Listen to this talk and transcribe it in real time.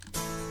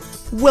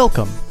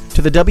Welcome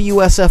to the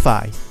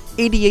WSFI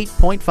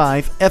 88.5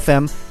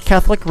 FM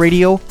Catholic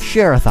Radio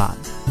Share-a-thon.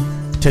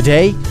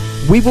 Today,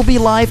 we will be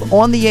live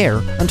on the air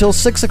until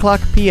 6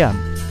 o'clock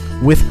p.m.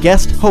 with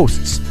guest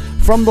hosts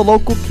from the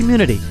local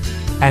community.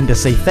 And to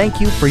say thank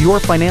you for your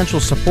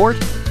financial support,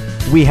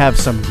 we have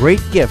some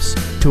great gifts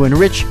to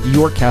enrich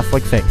your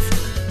Catholic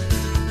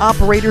faith.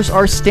 Operators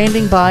are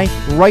standing by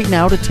right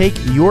now to take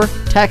your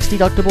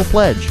tax-deductible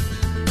pledge.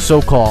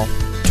 So call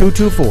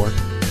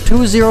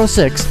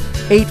 224-206-8455.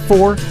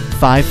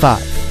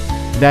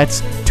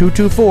 That's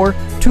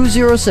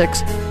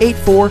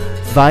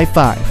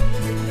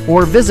 224-206-8455.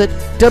 Or visit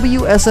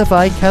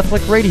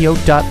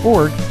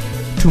WSFICatholicRadio.org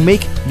to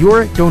make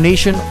your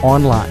donation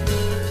online.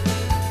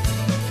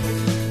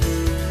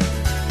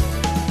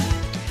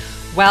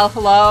 Well,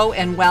 hello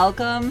and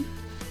welcome.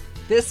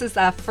 This is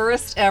our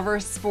first ever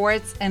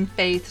Sports and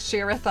Faith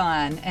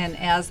Share-a-thon, and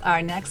as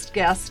our next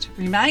guest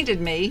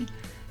reminded me,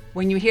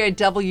 when you hear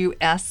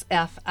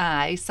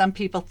WSFI, some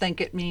people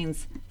think it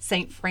means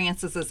St.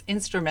 Francis's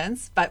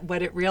Instruments, but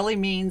what it really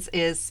means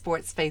is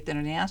Sports Faith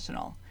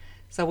International.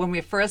 So when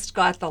we first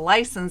got the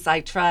license,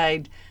 I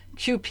tried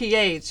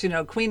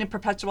QPH, Queen and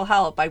Perpetual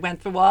Help. I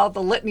went through all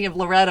the litany of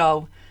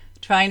Loretto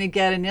trying to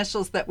get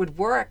initials that would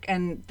work,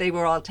 and they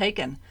were all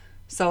taken.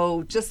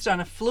 So just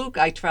on a fluke,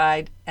 I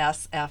tried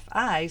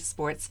SFI,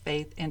 Sports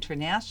Faith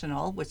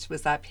International, which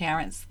was our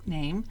parents'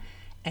 name.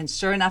 And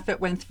sure enough,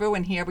 it went through,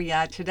 and here we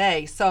are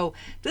today. So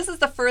this is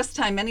the first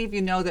time, many of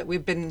you know that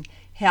we've been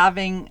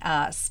having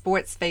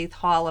Sports Faith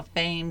Hall of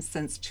Fame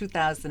since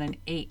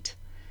 2008.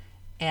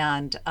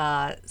 And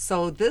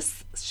so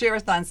this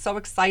share-a-thon is so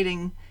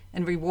exciting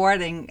and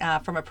rewarding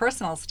from a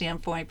personal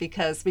standpoint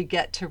because we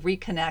get to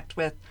reconnect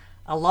with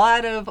a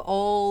lot of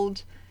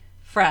old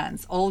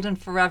friends, old and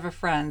forever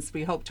friends.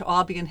 We hope to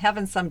all be in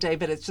heaven someday,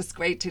 but it's just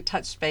great to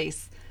touch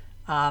base.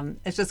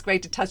 It's just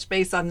great to touch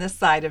base on this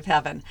side of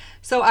heaven.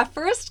 So our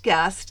first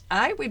guest,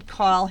 I would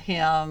call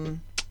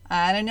him,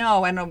 I don't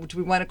know, do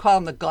we want to call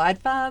him the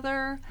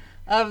godfather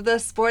of the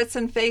sports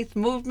and faith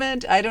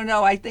movement? I don't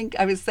know. I think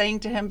I was saying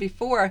to him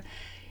before,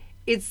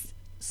 it's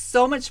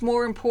so much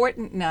more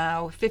important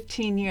now,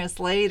 15 years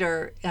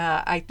later,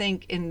 I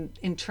think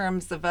in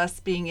terms of us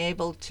being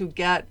able to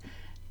get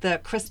the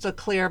crystal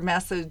clear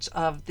message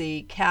of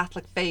the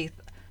Catholic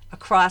faith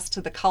across to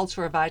the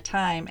culture of our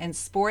time, and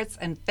sports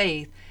and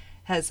faith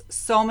has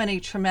so many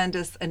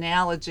tremendous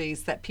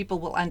analogies that people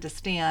will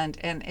understand,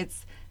 and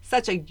it's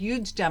such a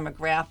huge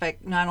demographic,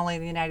 not only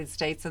in the United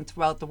States and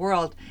throughout the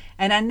world.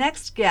 And our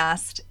next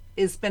guest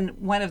has been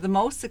one of the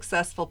most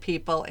successful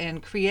people in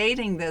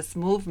creating this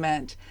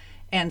movement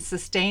and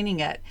sustaining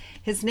it.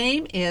 His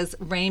name is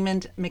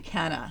Raymond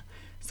McKenna.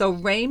 So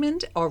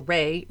Raymond, or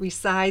Ray,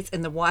 resides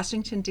in the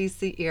Washington,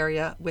 D.C.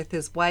 area with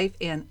his wife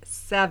and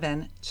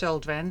 7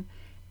 children.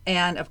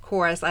 And of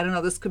course, I don't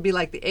know, this could be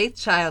like the 8th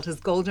child,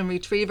 his golden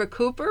retriever,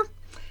 Cooper.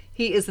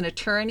 He is an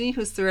attorney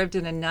who served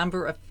in a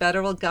number of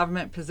federal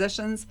government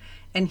positions,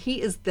 and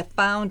he is the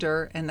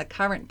founder and the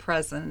current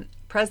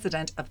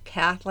president of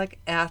Catholic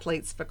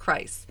Athletes for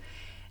Christ.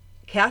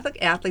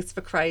 Catholic Athletes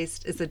for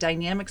Christ is a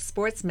dynamic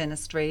sports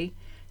ministry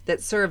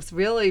that serves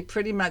really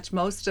pretty much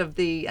most of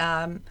the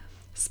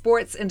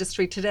sports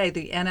industry today,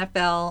 the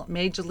NFL,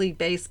 Major League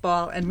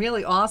Baseball, and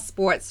really all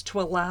sports,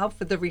 to allow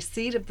for the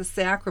receipt of the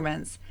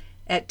sacraments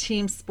at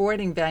team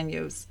sporting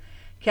venues.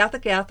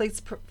 Catholic Athletes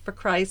for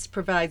Christ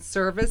provides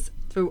service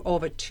through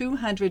over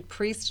 200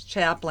 priest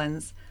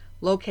chaplains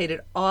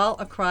located all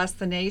across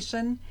the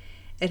nation.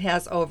 It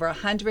has over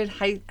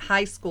 100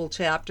 high school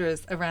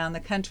chapters around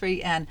the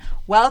country. And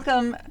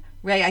welcome,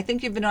 Ray. I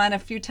think you've been on a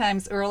few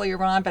times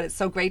earlier on, but it's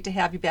so great to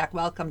have you back.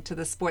 Welcome to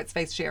the Sports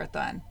Faith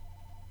Share-a-thon.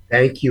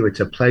 Thank you. It's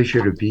a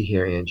pleasure to be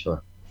here,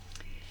 Angela.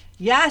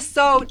 Yeah,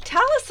 so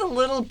tell us a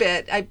little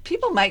bit.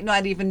 People might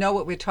not even know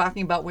what we're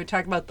talking about. We're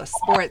talking about the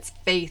sports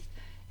faith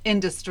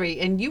industry.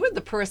 And you were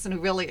the person who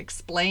really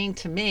explained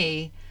to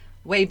me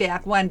way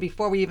back when,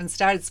 before we even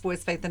started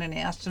Sports Faith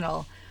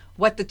International,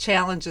 what the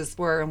challenges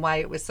were and why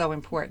it was so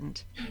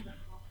important.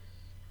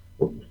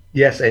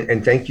 Yes,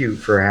 and thank you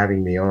for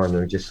having me on.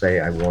 Let me just say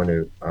I want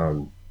to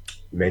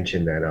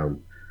mention that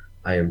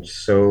I am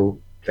so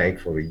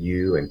thankful to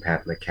you and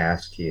Pat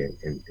McCaskey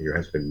and your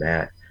husband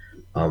Matt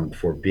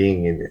for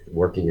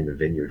working in the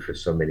vineyard for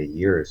so many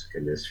years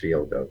in this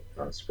field of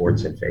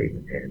sports and faith,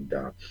 and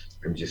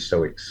I'm just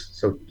so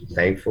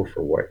thankful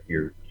for what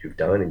you've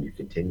done and you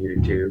continue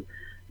to do.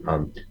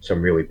 So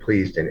I'm really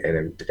pleased,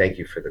 and thank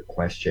you for the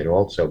question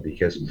also,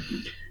 because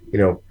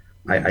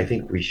I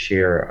think we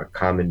share a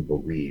common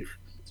belief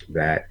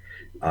that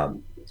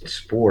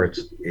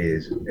sports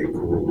is a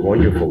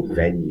wonderful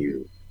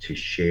venue to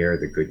share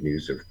the good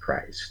news of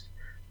Christ.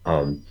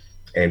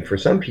 And for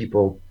some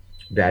people,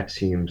 that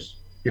seems,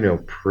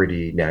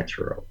 pretty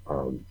natural.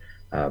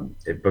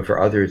 But for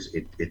others,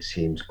 it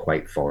seems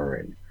quite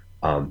foreign.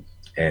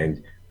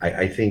 And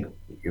I think,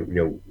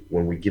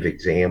 when we give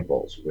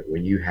examples,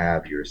 when you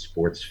have your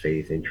Sports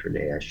Faith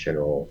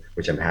International,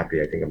 which I'm happy,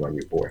 I think I'm on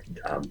your board,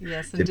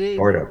 yes, to indeed. be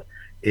part of,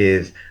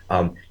 is,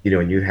 and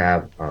you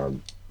have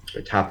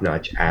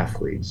top-notch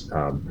athletes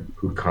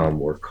who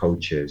come, or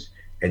coaches,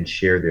 and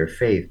share their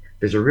faith,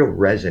 there's a real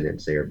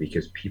resonance there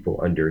because people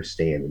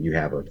understand. And you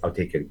have I'll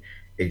take an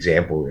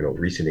example,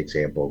 recent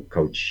example,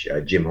 Coach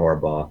Jim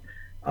Harbaugh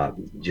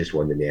just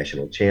won the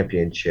national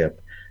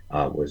championship,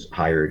 was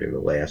hired in the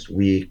last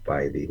week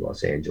by the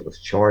Los Angeles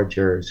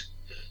Chargers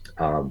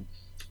um,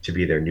 to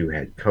be their new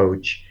head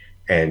coach,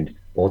 and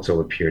also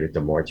appeared at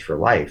the March for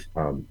Life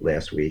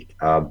last week.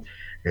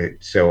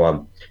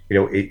 So,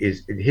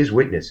 his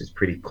witness is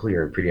pretty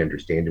clear and pretty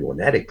understandable, and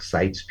that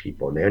excites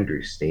people, and they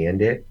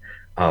understand it.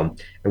 And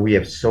we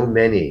have so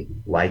many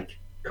like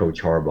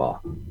Coach Harbaugh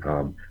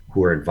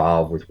who are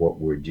involved with what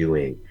we're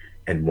doing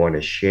and want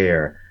to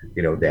share,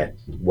 that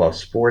while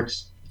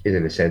sports is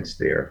in a sense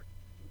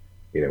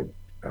you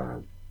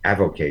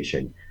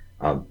avocation,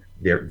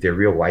 their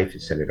real life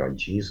is centered on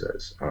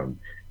Jesus.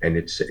 And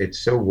it's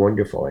so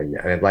wonderful. And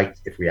I'd like,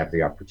 if we have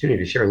the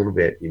opportunity, to share a little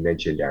bit. You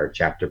mentioned our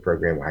chapter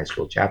program, high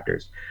school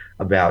chapters,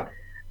 about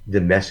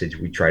the message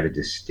we try to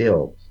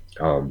distill,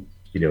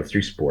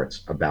 through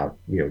sports about,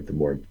 the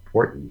more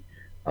important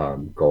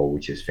goal,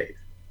 which is faith.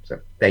 So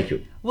thank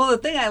you. Well, the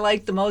thing I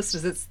like the most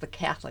is it's the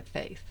Catholic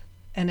faith,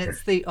 and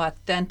it's the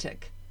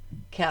authentic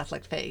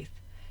Catholic faith.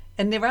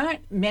 And there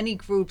aren't many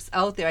groups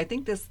out there. I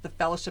think this is the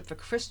Fellowship for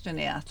Christian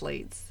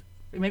Athletes.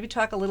 Maybe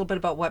talk a little bit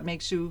about what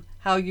makes you,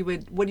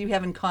 what do you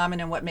have in common,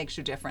 and what makes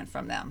you different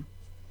from them?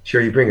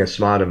 Sure, you bring a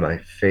smile to my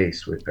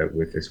face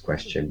with this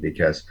question,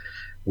 because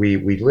we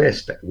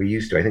used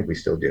to, I think we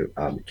still do,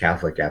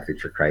 Catholic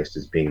Athletes for Christ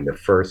as being the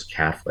first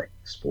Catholic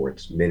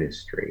sports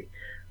ministry,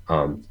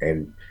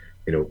 and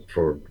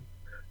for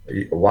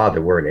a while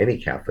there weren't any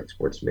Catholic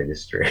sports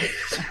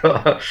ministries.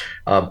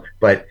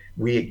 But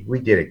we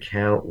did a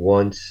count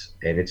once,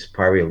 and it's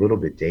probably a little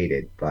bit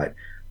dated, but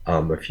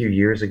a few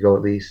years ago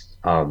at least,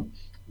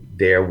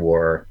 there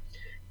were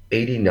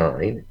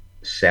 89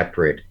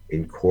 separate,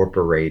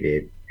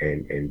 incorporated,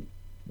 and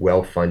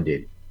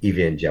well-funded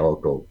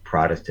evangelical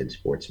Protestant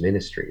sports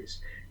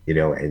ministries,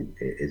 and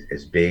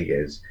as big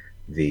as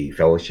the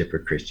Fellowship for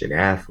Christian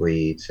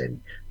Athletes,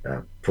 and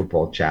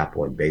football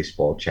chapel and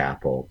baseball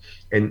chapel,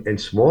 and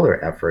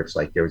smaller efforts,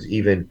 like there was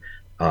even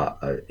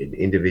an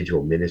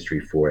individual ministry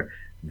for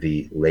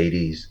the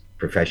Ladies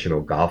Professional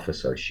Golf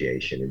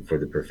Association and for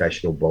the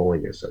Professional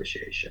Bowling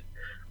Association.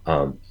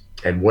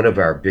 And one of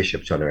our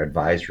bishops on our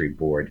advisory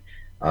board,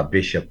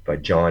 Bishop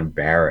John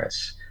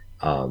Barris,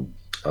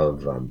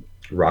 of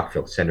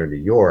Rockville Center, New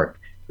York,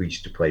 who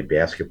used to play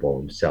basketball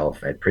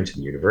himself at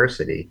Princeton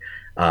University,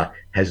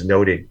 has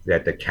noted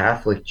that the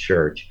Catholic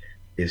Church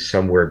is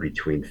somewhere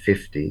between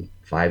 50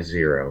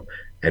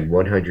 and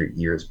 100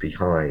 years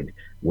behind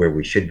where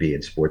we should be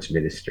in sports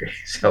ministry.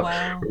 So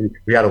wow.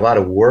 We got a lot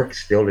of work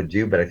still to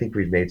do, but I think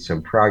we've made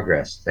some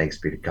progress, thanks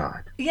be to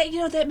God.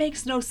 Yeah, that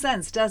makes no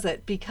sense, does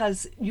it?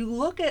 Because you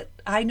look at,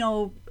 I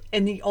know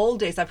in the old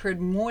days, I've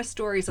heard more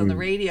stories on the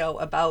radio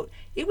about,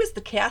 it was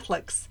the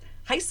Catholics,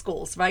 high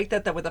schools, right,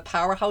 that were the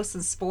powerhouse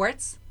in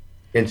sports.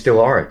 And still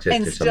are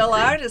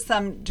to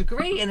some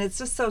degree. And it's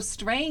just so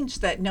strange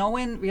that no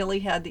one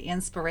really had the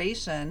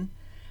inspiration.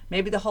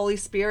 Maybe the Holy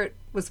Spirit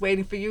was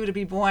waiting for you to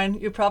be born.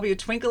 You're probably a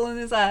twinkle in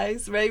his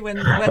eyes, right? When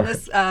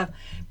this, but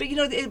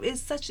it is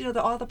such,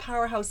 all the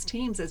powerhouse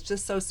teams. It's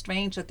just so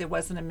strange that there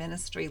wasn't a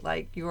ministry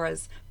like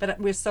yours. But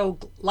we're so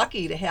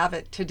lucky to have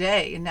it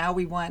today, and now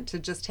we want to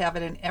just have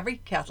it in every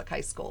Catholic high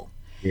school.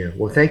 Yeah,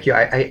 well, thank you.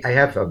 I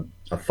have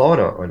a thought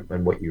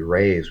on what you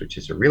raised, which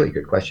is a really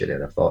good question,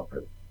 and I've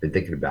been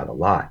thinking about a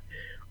lot.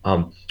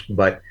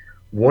 But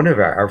one of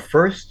our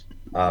first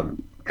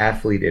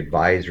athlete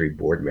advisory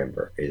board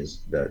member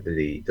is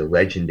the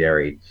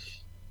legendary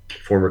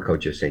former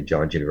coach of St.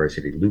 John's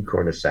University, Lou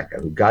Cornacecca,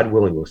 who, God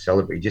willing, will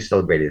celebrate. He just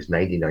celebrated his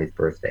 99th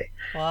birthday.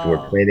 Wow. And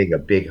we're planning a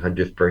big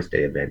 100th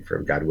birthday event for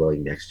him, God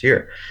willing, next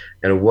year.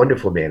 And a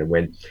wonderful man. And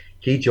when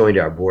he joined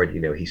our board,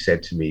 he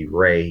said to me,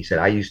 Ray, he said,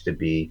 I used to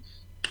be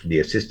the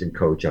assistant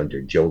coach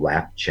under Joe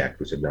Lapchek,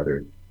 who's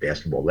another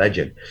basketball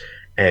legend.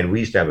 And we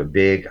used to have a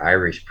big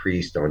Irish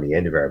priest on the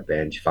end of our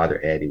bench, Father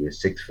Ed. He was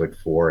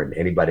 6'4", and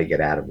anybody get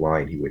out of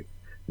line, he would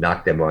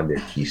knock them on their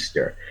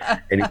keister.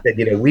 And he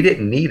said, we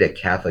didn't need a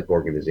Catholic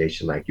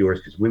organization like yours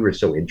because we were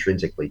so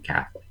intrinsically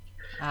Catholic.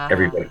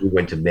 Everybody, we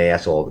went to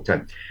mass all the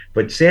time.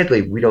 But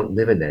sadly, we don't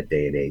live in that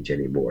day and age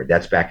anymore.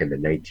 That's back in the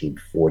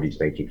 1940s,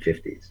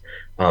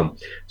 1950s.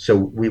 So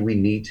we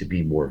need to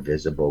be more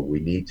visible.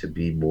 We need to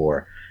be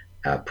more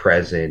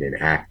present and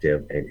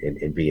active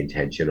and be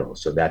intentional.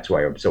 So that's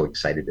why I'm so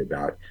excited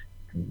about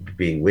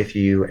being with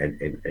you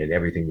and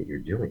everything that you're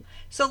doing.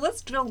 So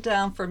let's drill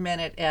down for a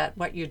minute at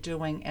what you're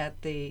doing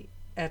at the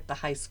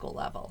high school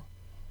level.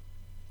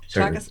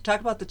 Talk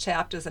about the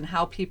chapters and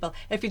how people,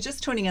 if you're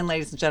just tuning in,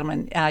 ladies and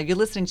gentlemen, you're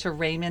listening to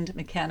Ray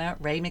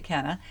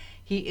McKenna.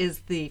 He is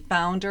the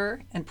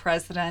founder and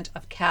president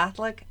of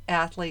Catholic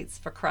Athletes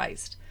for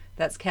Christ.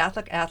 That's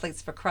Catholic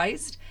Athletes for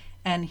Christ.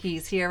 And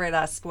he's here at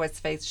our Sports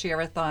Faith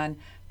Share-a-thon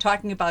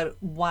talking about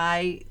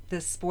why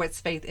this sports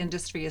faith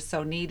industry is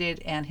so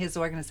needed and his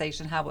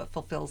organization, how it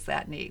fulfills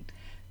that need.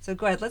 So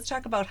go ahead, let's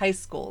talk about high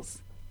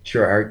schools.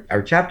 Sure.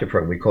 Our chapter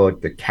program, we call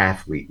it the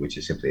Cathlete, which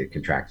is simply a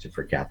contraction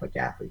for Catholic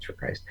Athletes for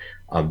Christ.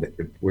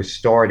 Was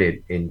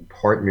started in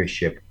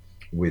partnership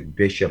with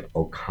Bishop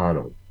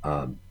O'Connell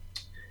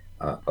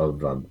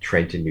of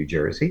Trenton, New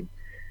Jersey.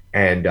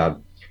 And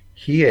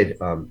he had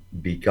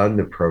begun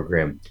the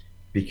program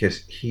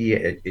because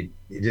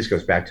this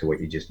goes back to what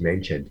you just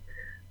mentioned.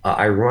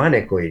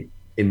 Ironically,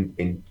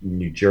 in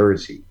New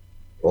Jersey,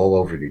 all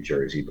over New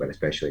Jersey, but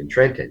especially in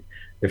Trenton,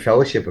 the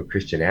Fellowship of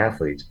Christian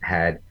Athletes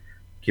had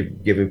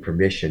given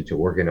permission to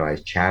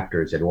organize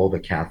chapters at all the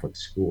Catholic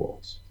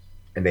schools.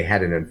 And they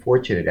had an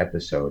unfortunate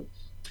episode.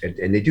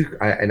 And they do,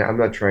 and I'm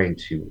not trying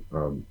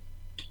to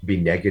be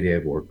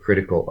negative or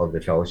critical of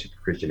the Fellowship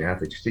of Christian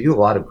Athletes, because they do a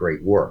lot of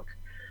great work.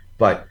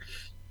 But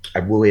I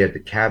will add the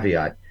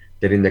caveat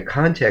that in the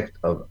context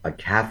of a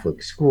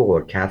Catholic school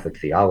or Catholic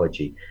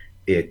theology,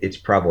 it's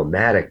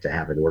problematic to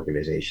have an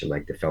organization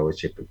like the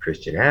Fellowship of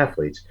Christian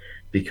Athletes,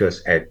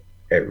 because at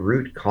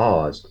root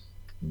cause,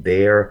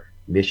 their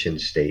mission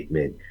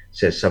statement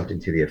says something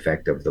to the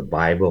effect of the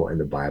Bible and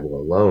the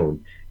Bible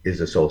alone is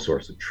the sole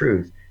source of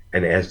truth.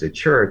 And as the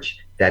church,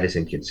 that is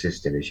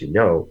inconsistent, as you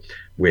know,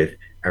 with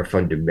our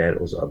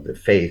fundamentals of the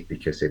faith,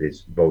 because it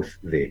is both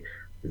the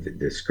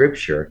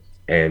scripture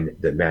and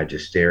the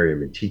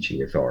magisterium and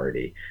teaching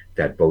authority,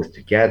 that both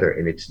together.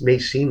 And it may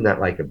seem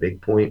not like a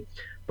big point,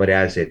 but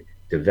as it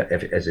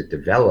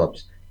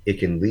develops, it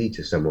can lead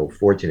to some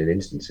unfortunate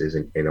instances.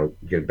 And I'll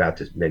get about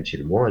to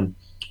mention one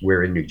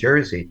where in New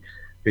Jersey,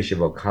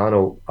 Bishop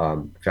O'Connell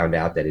found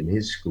out that in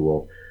his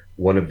school,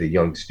 one of the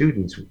young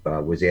students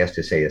was asked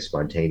to say a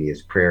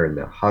spontaneous prayer in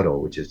the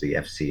huddle, which is the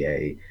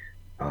FCA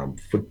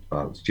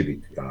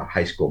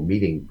high school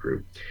meeting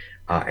group.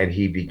 And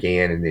he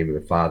began in the name of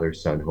the Father,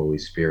 Son, Holy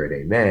Spirit,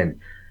 Amen.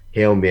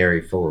 Hail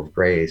Mary, full of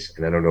grace.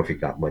 And I don't know if he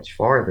got much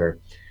farther.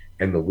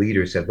 And the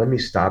leader said, let me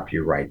stop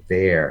you right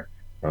there,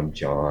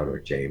 John or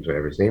James,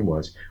 whatever his name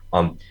was.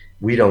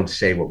 We don't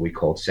say what we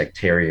call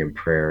sectarian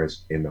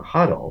prayers in the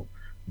huddle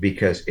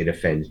because it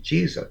offends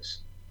Jesus.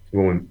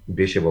 When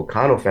Bishop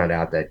O'Connell found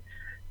out that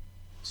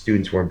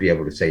students weren't be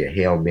able to say a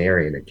Hail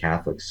Mary in a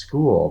Catholic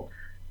school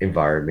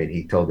environment,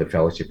 he told the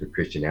Fellowship of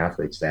Christian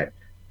Athletes that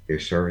their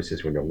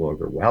services were no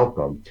longer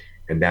welcome.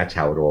 And that's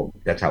how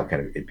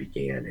it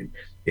began. And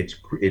it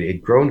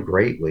had grown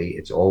greatly.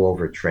 It's all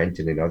over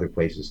Trenton and other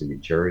places in New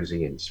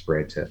Jersey, and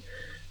spread to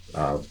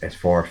as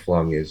far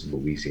flung as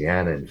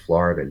Louisiana and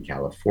Florida and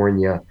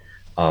California.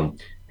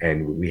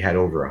 And we had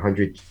over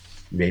 100,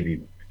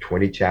 maybe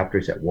 20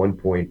 chapters at one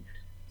point.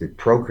 The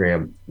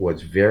program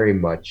was very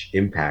much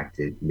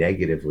impacted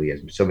negatively,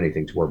 as so many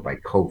things were, by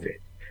COVID.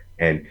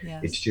 And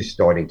it's Yes. just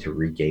starting to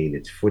regain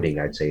its footing,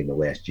 I'd say, in the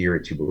last year or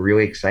two. But we're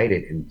really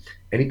excited. And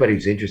anybody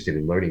who's interested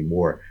in learning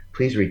more,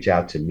 please reach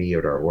out to me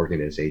or our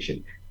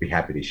organization. Be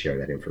happy to share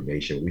that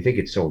information. We think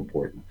it's so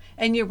important.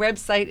 And your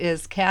website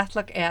is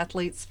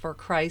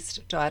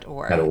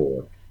catholicathletesforchrist.org.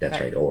 .org. That's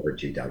Right. right,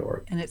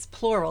 org.org. And it's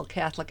plural,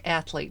 Catholic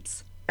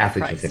Athletes for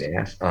Athletes with Christ. an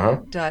S.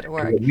 Uh-huh. Dot And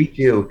org. what we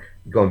do,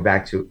 going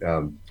back to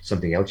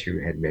something else you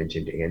had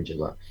mentioned,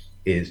 Angela,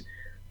 is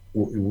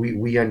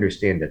we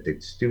understand that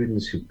the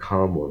students who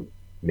come or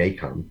may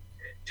come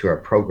to our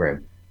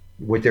program,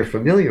 what they're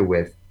familiar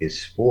with is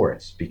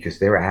sports because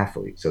they're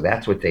athletes. So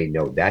that's what they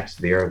know. That's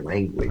their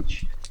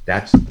language.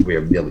 That's their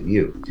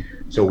milieu.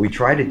 So what we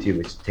try to do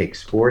is take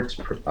sports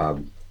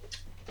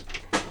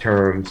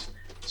terms,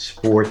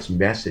 sports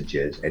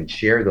messages, and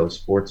share those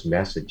sports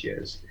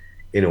messages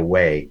in a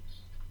way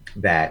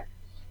that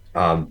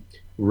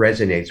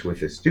resonates with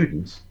the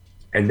students.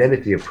 And then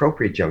at the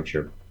appropriate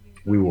juncture,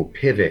 we will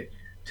pivot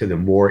to the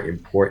more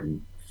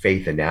important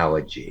faith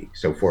analogy.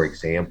 So, for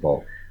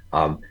example,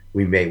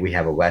 we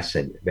have a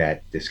lesson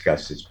that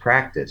discusses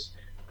practice,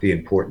 the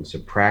importance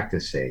of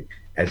practicing.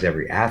 As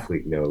every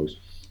athlete knows,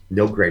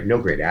 no great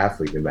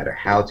athlete, no matter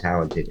how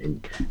talented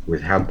and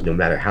no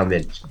matter how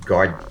much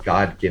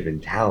God-given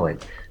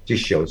talent,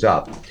 just shows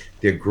up.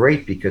 They're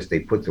great because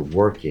they put the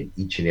work in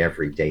each and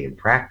every day in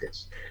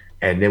practice.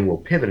 And then we'll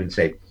pivot and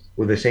say,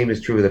 well, the same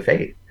is true of the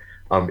faith.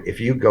 If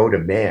you go to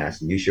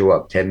mass and you show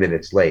up 10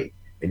 minutes late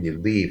and you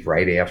leave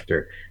right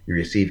after you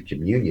receive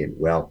communion,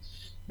 well,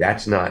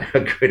 that's not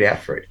a good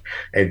effort.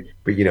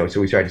 But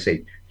so we try to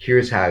say,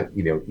 here's how,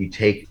 you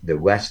take the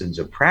lessons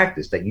of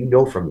practice that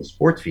from the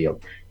sports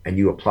field and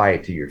you apply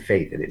it to your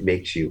faith, and it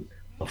makes you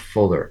a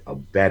fuller, a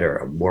better,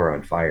 a more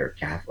on fire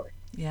Catholic.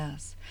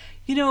 Yes.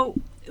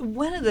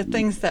 One of the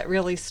things that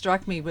really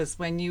struck me was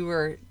when you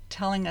were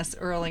telling us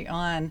early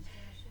on,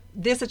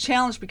 there's a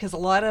challenge because a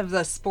lot of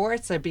the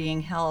sports are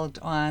being held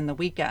on the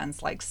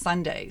weekends, like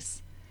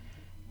Sundays.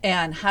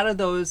 And how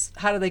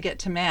do they get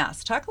to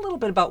mass? Talk a little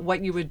bit about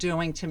what you were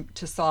doing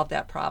to solve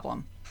that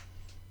problem.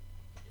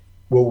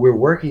 Well, we're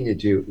working to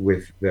do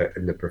with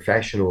the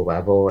professional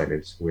level, and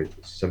it's with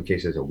some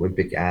cases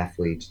Olympic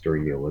athletes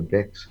during the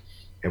Olympics,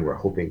 and we're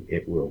hoping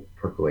it will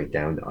percolate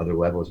down to other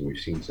levels. And we've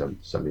seen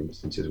some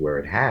instances where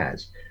it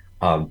has,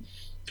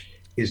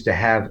 is to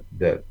have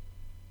the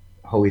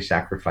holy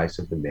sacrifice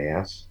of the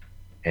Mass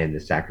and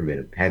the sacrament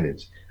of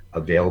penance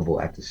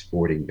available at the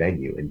sporting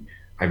venue. And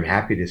I'm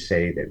happy to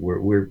say that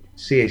we're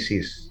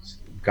CAC's,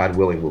 God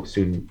willing, will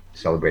soon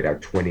celebrate our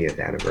 20th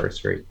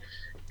anniversary.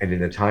 And in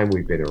the time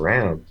we've been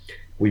around,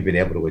 we've been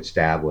able to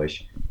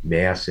establish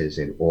masses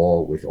in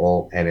all with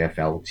all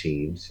NFL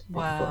teams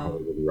for home Wow.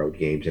 and road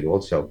games, and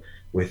also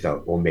with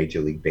all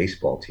Major League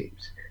Baseball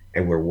teams.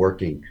 And we're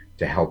working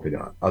to help in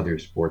other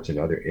sports and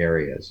other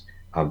areas.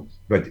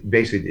 But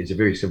basically, it's a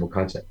very simple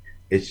concept.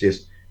 It's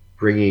just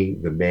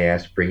bringing the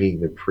mass, bringing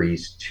the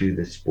priest to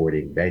the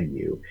sporting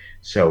venue.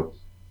 So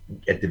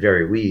at the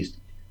very least,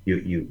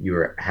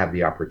 you have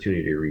the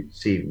opportunity to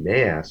receive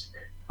mass.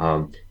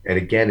 And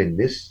again, in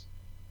this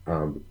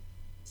um,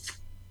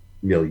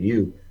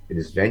 milieu, in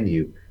this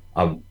venue,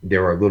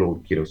 there are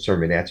little,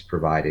 sermonettes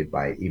provided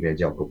by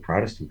evangelical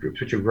Protestant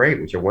groups, which are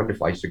great, which are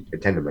wonderful. I used to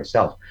attend them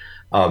myself,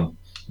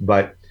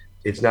 but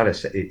it's not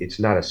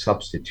a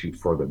substitute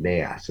for the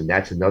mass, and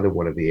that's another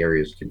one of the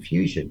areas of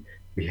confusion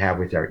we have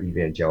with our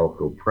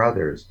evangelical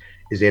brothers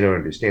is they don't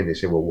understand. They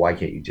say, well, why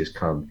can't you just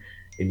come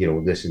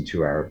and listen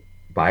to our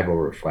Bible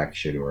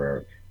reflection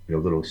or our,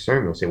 little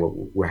sermon? They'll say, well,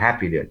 we're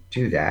happy to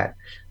do that,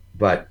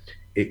 but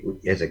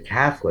as a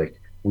Catholic,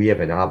 we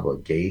have an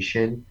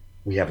obligation,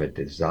 we have a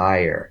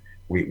desire.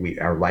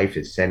 Our life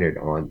is centered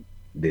on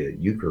the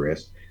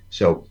Eucharist.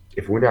 So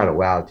if we're not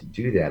allowed to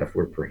do that, if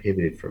we're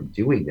prohibited from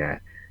doing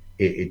that,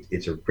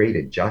 it's a great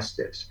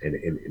injustice, and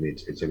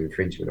it's an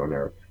infringement on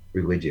our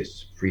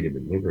religious freedom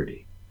and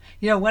liberty.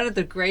 One of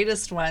the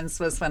greatest ones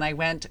was when I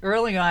went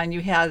early on.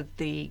 You had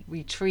the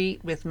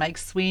retreat with Mike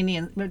Sweeney,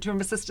 and do you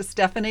remember Sister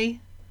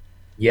Stephanie?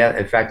 Yeah,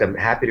 in fact, I'm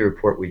happy to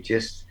report we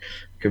just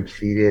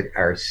completed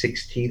our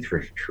 16th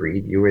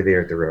retreat. You were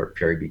there at the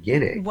very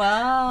beginning.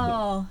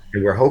 Wow.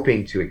 And we're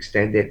hoping to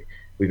extend it.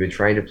 We've been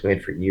trying to plan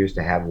for years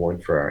to have one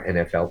for our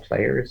NFL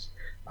players.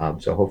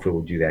 So hopefully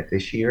we'll do that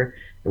this year.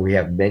 And we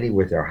have many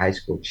with our high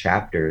school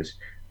chapters.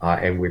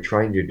 And we're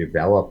trying to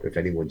develop, if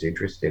anyone's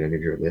interested, any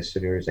of your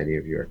listeners, any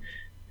of your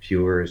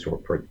viewers or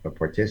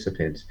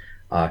participants,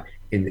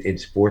 in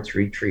sports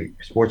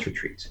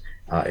retreats.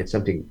 It's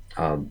something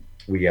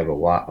we have a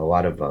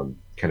lot of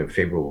kind of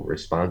favorable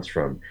response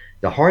from.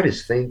 The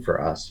hardest thing for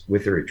us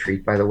with the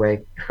retreat, by the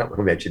way,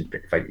 I'll mention,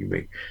 if you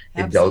may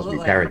indulge me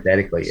Absolutely.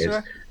 parenthetically, is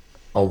Sure.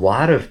 a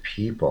lot of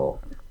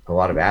people, a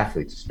lot of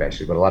athletes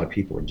especially, but a lot of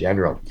people in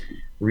general,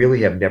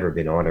 really have never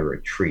been on a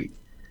retreat.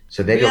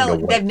 So they don't know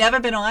Really? They've what, never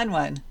been on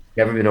one.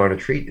 never been on a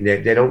retreat. And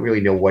they don't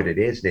really know what it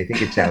is. They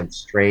think it sounds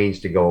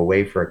strange to go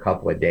away for a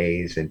couple of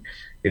days and,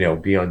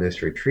 be on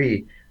this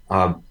retreat.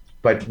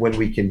 But when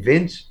we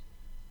convince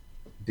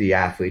the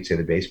athletes and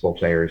the baseball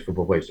players,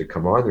 football players to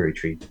come on the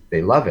retreat,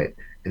 they love it.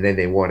 And then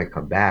they want to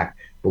come back.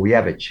 But we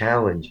have a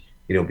challenge,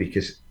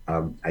 because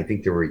I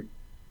think there were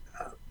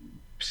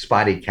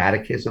spotty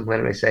catechism,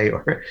 let me say,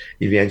 or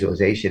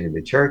evangelization in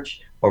the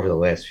church over the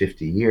last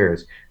 50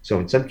 years. So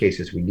in some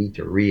cases, we need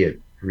to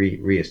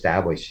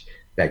reestablish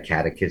that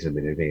catechism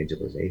and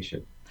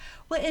evangelization.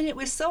 Well, and it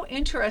was so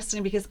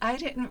interesting because I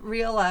didn't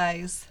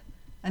realize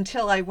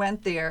until I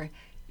went there.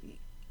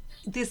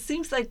 This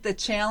seems like the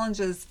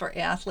challenges for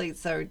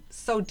athletes are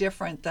so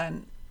different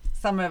than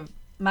some of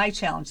my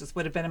challenges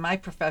would have been in my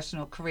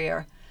professional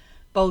career,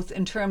 both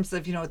in terms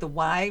of the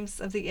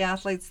wives of the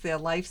athletes, their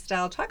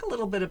lifestyle. Talk a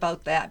little bit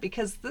about that,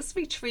 because this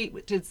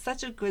retreat did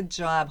such a good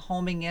job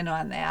homing in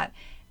on that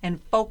and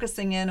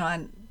focusing in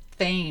on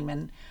fame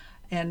and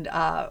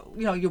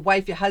your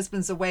wife, your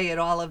husband's away at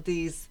all of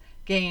these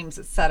games,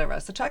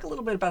 etc. So talk a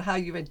little bit about how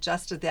you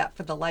adjusted that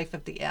for the life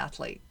of the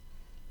athlete.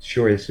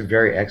 Sure, it's a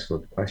very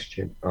excellent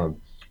question.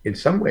 In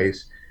some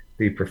ways,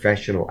 the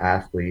professional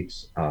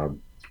athletes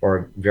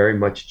are very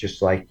much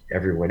just like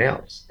everyone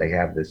else. They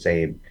have the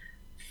same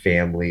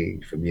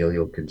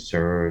familial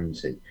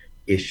concerns and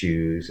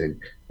issues,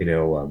 and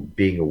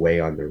being away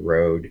on the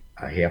road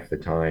half the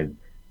time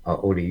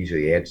only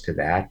usually adds to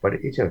that. But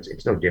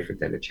it's no different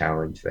than a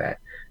challenge that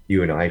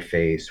you and I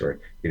face,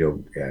 or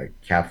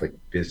Catholic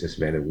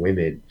businessmen and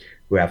women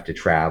who have to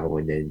travel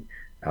and then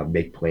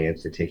make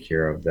plans to take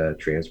care of the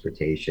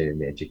transportation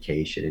and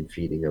education and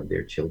feeding of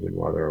their children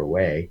while they're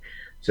away.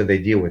 So they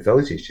deal with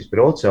those issues, but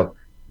also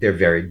they're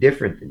very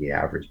different than the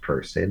average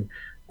person.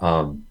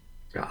 Um,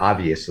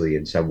 Obviously,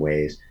 in some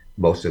ways,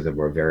 most of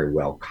them are very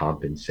well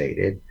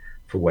compensated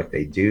for what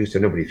they do, so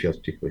nobody feels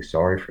particularly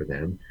sorry for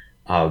them.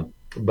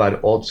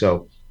 But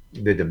also,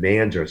 the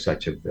demands are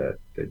such of the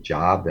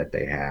job that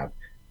they have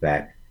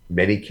that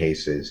many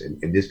cases,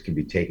 and this can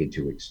be taken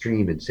to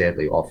extreme, and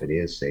sadly often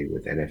is, say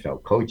with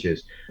NFL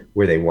coaches,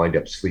 where they wind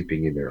up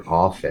sleeping in their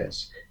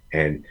office.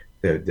 And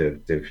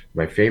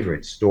my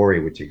favorite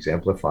story, which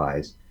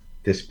exemplifies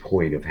this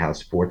point of how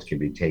sports can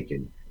be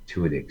taken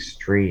to an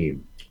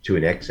extreme, to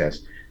an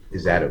excess,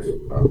 is that of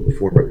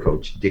former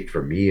coach Dick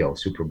Vermeil,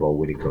 Super Bowl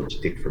winning coach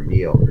Dick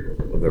Vermeil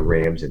of the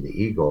Rams and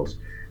the Eagles,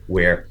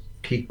 where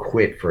he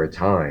quit for a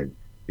time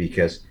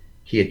because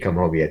he had come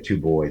home. He had two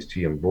boys, two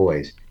young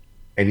boys,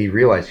 and he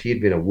realized he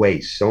had been away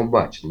so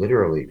much,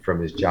 literally,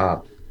 from his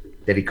job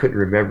that he couldn't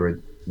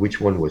remember which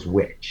one was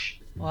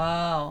which.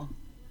 Wow.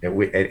 And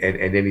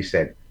then he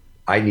said,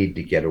 "I need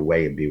to get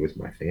away and be with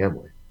my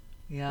family."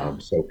 Yeah.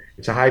 So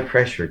it's a high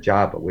pressure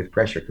job, but with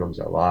pressure comes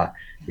a lot,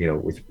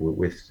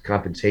 with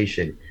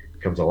compensation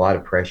comes a lot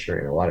of pressure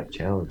and a lot of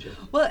challenges.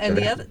 Well, So and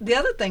the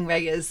other thing,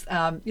 Ray, is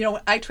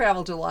I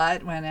traveled a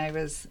lot when I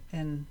was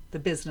in the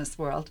business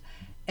world,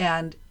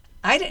 and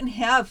I didn't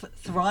have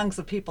throngs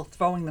of people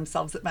throwing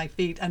themselves at my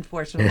feet,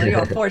 unfortunately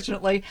or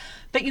fortunately.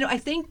 But I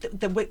think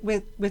that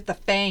with the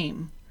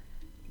fame,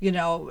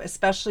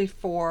 especially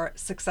for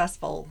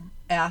successful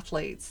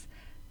athletes,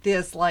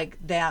 there's like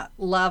that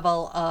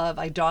level of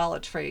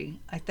idolatry,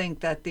 I think,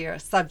 that they're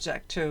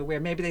subject to, where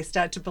maybe they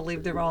start to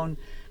believe their own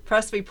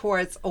press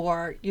reports,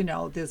 or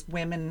there's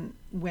women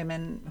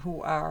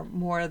who are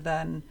more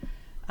than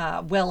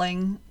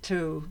willing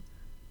to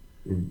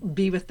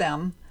be with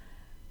them.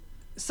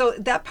 So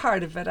that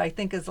part of it, I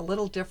think, is a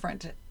little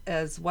different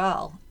as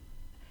well.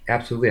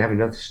 absolutely, I have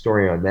another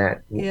story on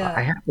that. I Yeah.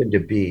 happened to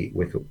be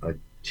with a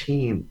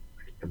team,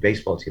 a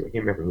baseball team. I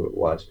can't remember who it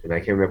was, and I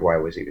can't remember why I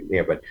was even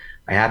there, but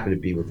I happened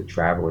to be with the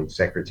traveling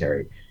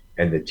secretary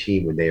and the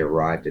team when they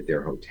arrived at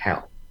their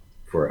hotel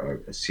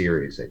for a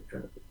series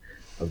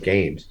of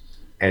games.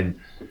 And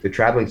the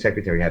traveling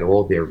secretary had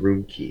all their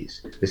room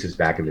keys. This is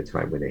back in the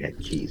time when they had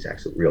keys,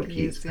 actually real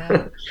keys, Geez,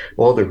 yeah.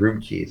 all the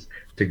room keys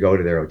to go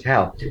to their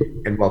hotel.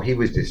 And while he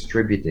was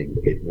distributing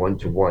it one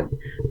to one,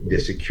 the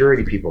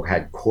security people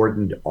had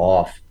cordoned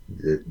off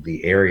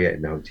the area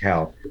in the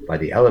hotel by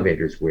the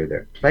elevators where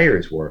the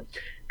players were.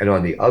 And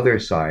on the other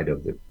side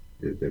of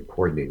the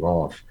cordoning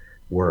off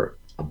were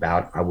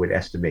about, I would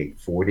estimate,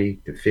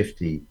 40 to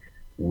 50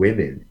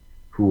 women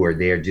who were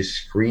there just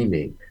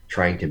screaming,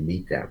 trying to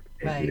meet them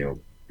and, Right.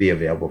 be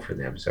available for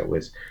them. So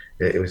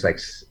it was like,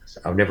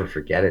 I'll never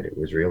forget it. It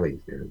was really,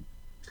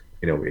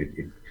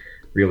 it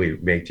really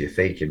makes you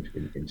think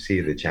and see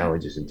the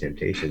challenges and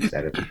temptations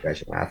that a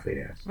professional athlete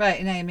has. Right,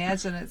 and I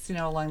imagine it's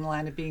along the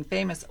line of being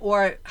famous.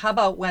 Or how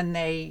about when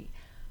they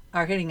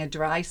are hitting a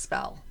dry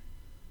spell,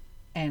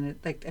 and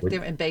like if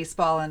they're in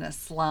baseball in a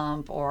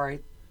slump, or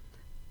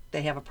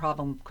they have a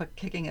problem quick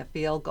kicking a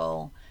field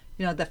goal.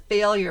 The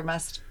failure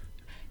must,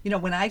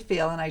 when I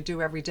fail, and I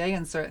do every day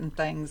in certain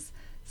things,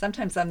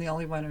 sometimes I'm the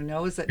only one who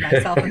knows it,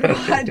 myself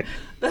included.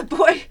 But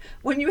boy,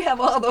 when you have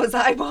all those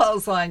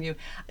eyeballs on you.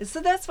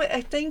 So that's why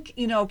I think,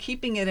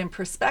 keeping it in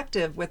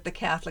perspective with the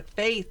Catholic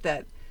faith,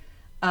 that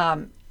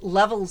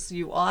levels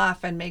you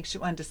off and makes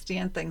you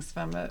understand things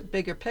from a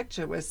bigger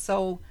picture, was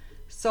so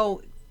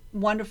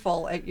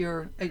wonderful at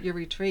your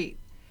retreat.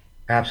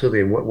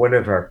 Absolutely. And one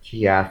of our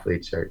key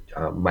athletes are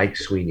Mike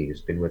Sweeney,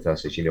 who's been with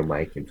us, as you know,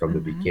 Mike, and from the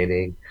Mm-hmm.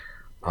 beginning.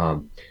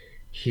 Um,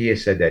 he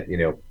has said that,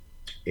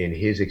 in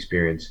his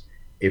experience,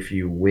 if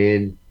you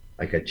win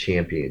like a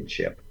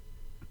championship,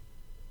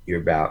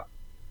 you're about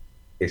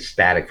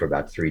ecstatic for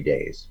about 3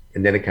 days,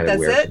 and then it kind of That's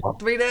wears it? off.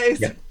 3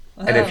 days? Yeah.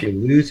 And if Wow. you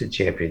lose a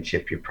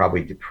championship, you're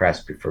probably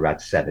depressed for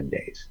about 7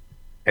 days,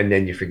 and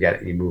then you forget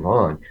it and you move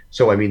on.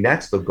 So, I mean,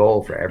 that's the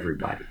goal for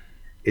everybody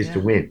is to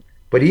Yeah. win.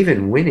 But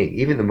even winning,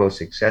 even the most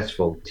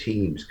successful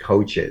teams,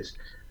 coaches,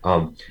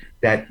 um,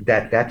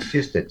 that's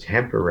just a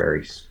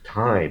temporary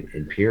time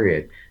and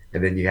period,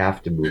 and then you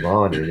have to move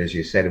on. And as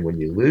you said, and when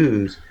you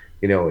lose,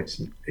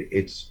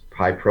 it's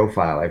high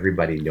profile.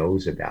 Everybody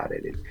knows about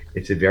it.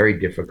 It's a very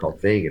difficult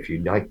thing if you're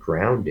not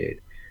grounded,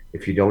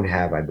 if you don't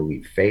have, I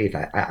believe, faith.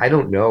 I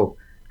don't know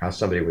how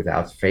somebody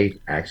without faith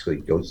actually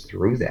goes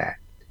through that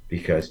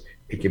because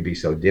it can be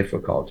so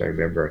difficult. I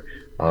remember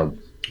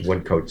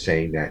one coach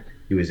saying that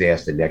he was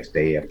asked the next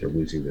day after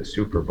losing the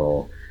Super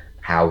Bowl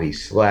how he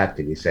slept,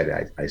 and he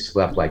said, "I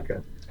slept like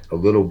a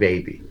little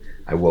baby.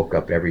 I woke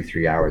up every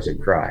 3 hours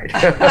and cried."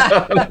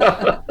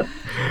 There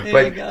you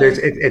But go.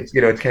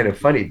 it's kind of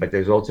funny, but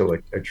there's also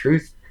a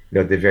truth.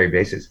 The very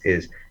basis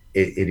is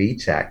it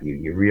eats at you.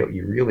 You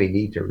really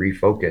need to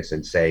refocus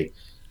and say,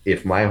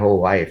 if my whole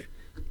life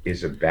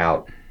is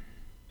about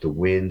the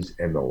wins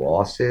and the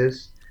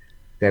losses,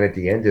 then at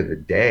the end of the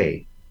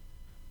day,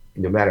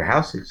 no matter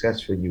how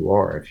successful you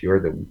are, if you're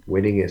the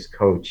winningest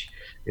coach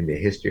in the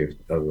history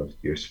of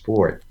your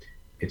sport,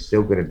 it's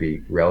still going to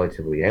be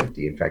relatively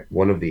empty. In fact,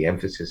 one of the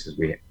emphasis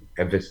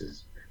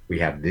we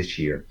have this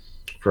year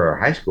for our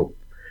high school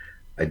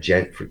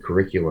for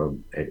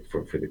curriculum and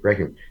for the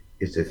curriculum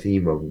is the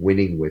theme of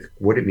winning with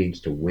what it means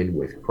to win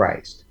with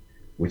Christ,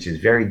 which is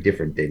very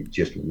different than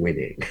just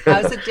winning. How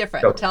is it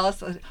different? So, Tell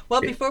us.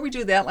 Well, before we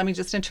do that, let me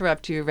just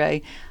interrupt you,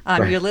 Ray. You're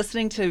right.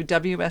 listening to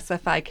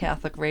WSFI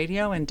Catholic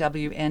Radio and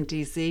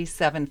WNDZ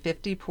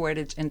 750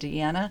 Portage,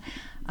 Indiana.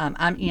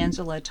 I'm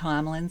Angela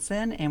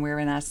Tomlinson, and we're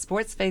in our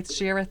Sports Faith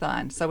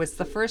Share-a-thon. So it's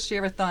the first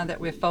share-a-thon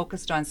that we're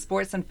focused on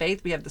sports and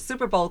faith. We have the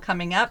Super Bowl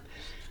coming up,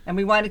 and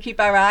we want to keep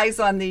our eyes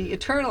on the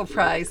eternal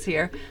prize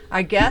here.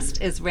 Our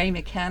guest is Ray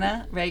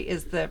McKenna. Ray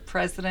is the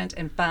president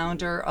and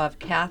founder of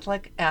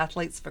Catholic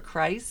Athletes for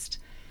Christ,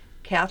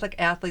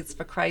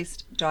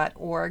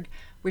 CatholicAthletesForChrist.org.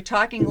 We're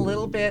talking a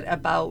little bit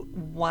about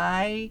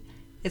why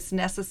it's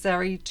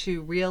necessary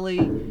to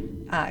really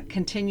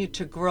continue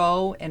to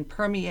grow and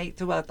permeate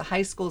throughout the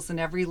high schools and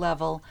every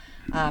level.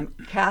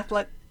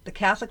 Catholic the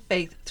Catholic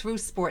faith through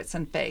sports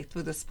and faith,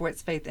 through the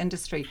sports faith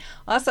industry.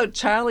 Also,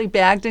 Charlie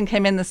Bagdon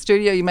came in the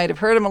studio. You might have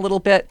heard him a little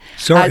bit.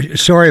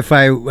 Sorry if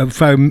I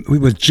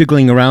was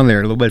jiggling around there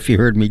a little bit, if you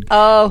heard me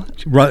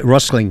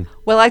rustling.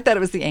 Well, I thought it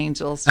was the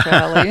angels,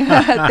 Charlie.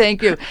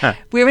 Thank you.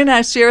 We're in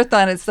our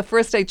share-a-thon. It's the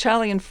first day.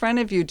 Charlie, in front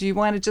of you, do you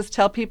want to just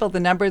tell people the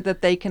number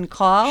that they can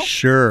call?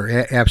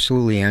 Sure.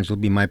 Absolutely, Angela.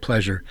 It'll be my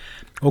pleasure.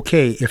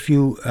 Okay, if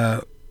you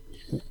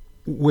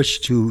wish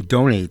to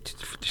donate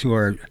to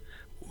our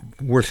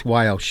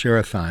worthwhile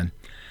share-a-thon,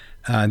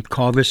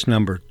 call this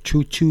number,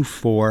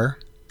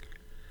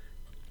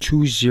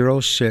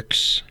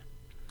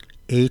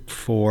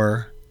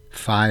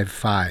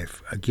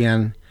 224-206-8455.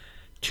 Again,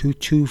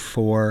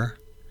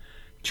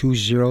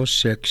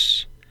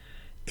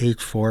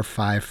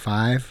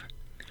 224-206-8455.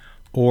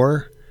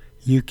 Or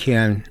you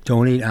can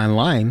donate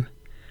online,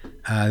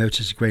 which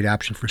is a great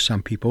option for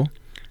some people.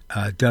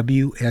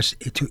 This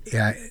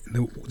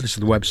is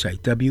the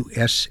website,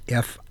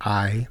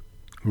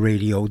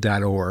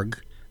 WSFIradio.org.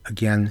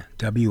 Again,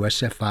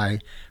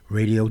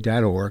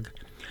 WSFIradio.org.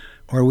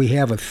 Or we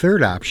have a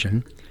third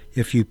option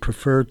if you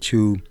prefer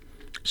to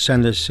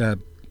send us a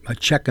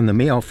check in the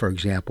mail, for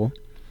example,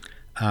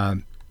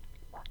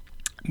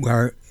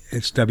 where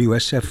it's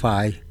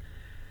WSFI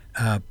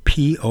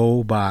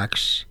P.O.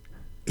 Box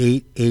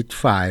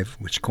 885,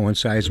 which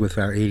coincides with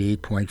our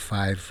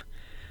 88.5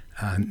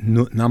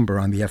 number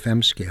on the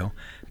FM scale.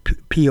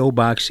 P.O.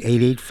 Box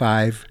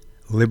 885,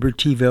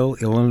 Libertyville,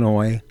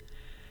 Illinois,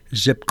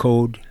 zip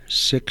code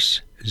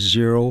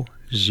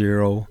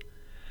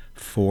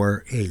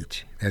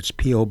 60048. That's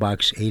P.O.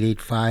 Box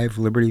 885,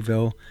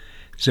 Libertyville,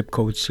 zip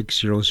code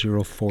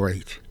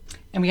 60048.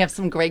 And we have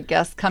some great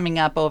guests coming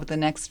up over the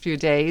next few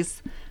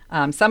days.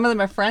 Some of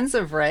them are friends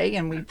of Ray,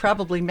 and we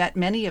probably met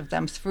many of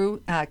them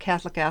through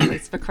Catholic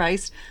Athletes for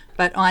Christ.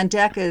 But on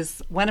deck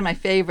is one of my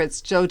favorites,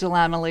 Joe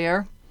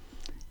DeLamelliere.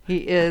 He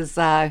is,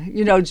 do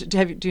you know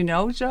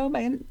Joe?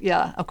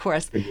 Yeah, of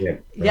course. Yeah,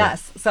 right.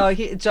 Yes. So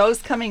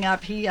Joe's coming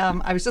up.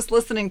 I was just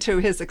listening to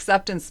his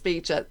acceptance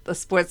speech at the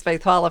Sports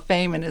Faith Hall of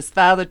Fame, and his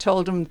father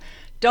told him,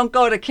 "Don't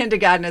go to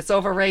kindergarten; it's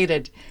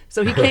overrated."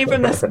 So he came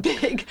from this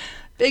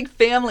big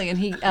family, and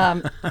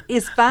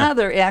his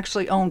father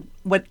actually owned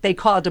what they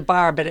called a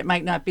bar, but it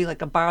might not be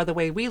like a bar the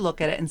way we look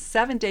at it. And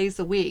 7 days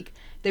a week,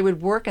 they would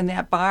work in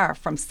that bar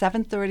from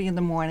 7:30 in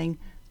the morning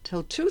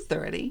till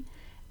 2:30.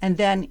 And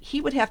then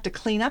he would have to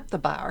clean up the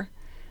bar.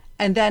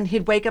 And then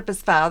he'd wake up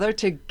his father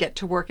to get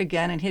to work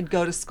again, and he'd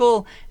go to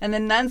school. And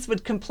the nuns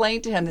would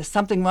complain to him, "There's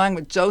something wrong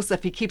with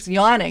Joseph. He keeps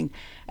yawning."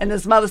 And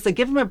his mother said,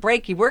 "Give him a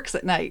break. He works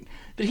at night."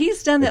 But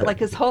he's done that like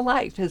his whole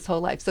life.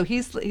 So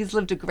he's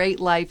lived a great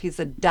life. He's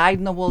a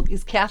dyed-in-the-wool.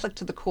 He's Catholic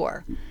to the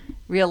core,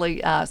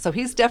 really. So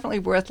he's definitely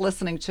worth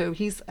listening to.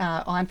 He's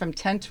on from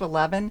 10 to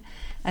 11.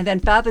 And then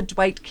Father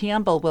Dwight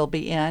Campbell will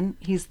be in.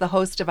 He's the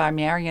host of our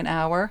Marian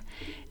Hour.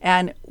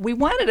 And we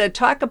wanted to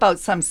talk about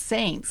some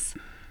saints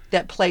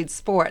that played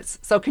sports.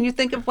 So can you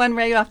think of one,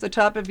 Ray, off the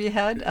top of your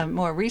head? A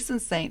more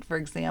recent saint, for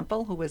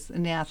example, who was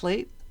an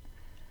athlete.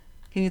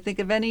 Can you think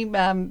of any,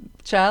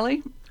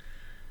 Charlie?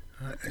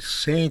 A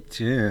saint,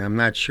 I'm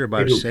not sure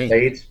about a saint. Who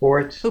played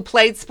sports? Who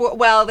played sport?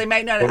 Well, they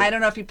might not. I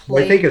don't know if he played.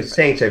 When I think of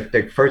saints,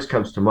 the first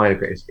comes to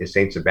mind is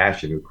Saint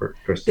Sebastian, who of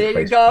course. There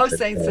you go,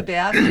 Saint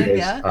Sebastian.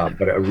 Yeah.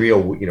 But a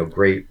real,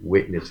 great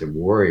witness and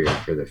warrior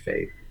for the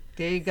faith.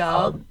 There you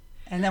go.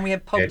 And then we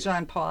have Pope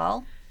John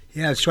Paul.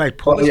 Yeah, that's right.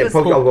 Pope John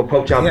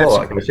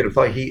Paul. I should have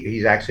thought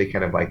he's actually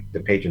kind of like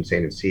the patron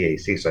saint of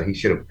CAC. So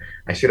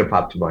I should have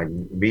popped to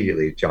mind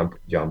immediately. John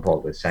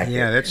Paul II.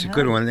 Yeah, that's a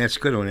good one. That's a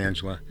good one,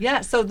 Angela. Yeah,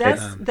 so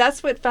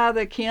that's what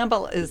Father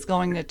Campbell is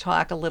going to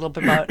talk a little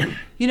bit about.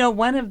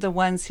 One of the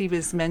ones he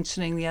was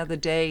mentioning the other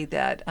day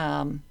that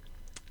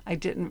I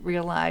didn't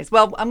realize.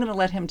 Well, I'm going to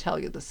let him tell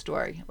you the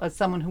story. It was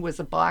someone who was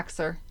a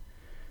boxer.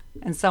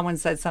 And someone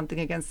said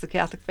something against the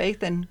Catholic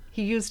faith, and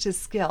he used his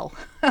skill.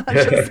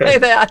 I should say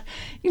that.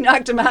 He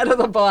knocked him out of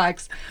the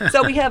box.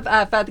 So we have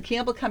Father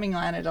Campbell coming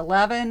on at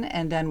 11,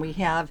 and then we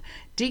have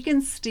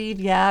Deacon Steve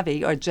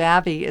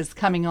Javi is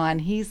coming on.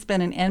 He's been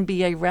an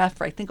NBA ref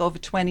for, I think, over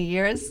 20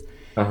 years.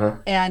 Uh-huh.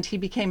 And he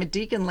became a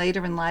deacon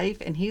later in life,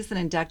 and he's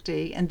an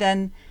inductee. And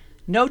then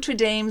Notre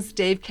Dame's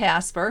Dave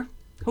Casper,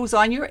 is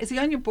he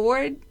on your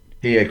board?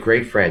 He a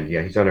great friend.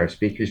 Yeah, he's on our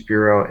speakers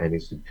bureau, and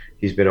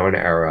he's been on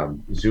our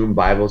Zoom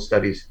Bible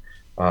studies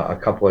a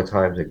couple of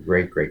times. A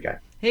great guy.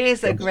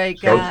 He's a great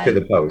guy. Ghost to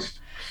the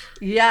post.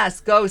 Yes,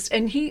 Ghost,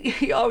 and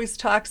he always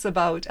talks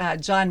about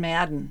John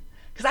Madden,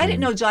 because I didn't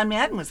know John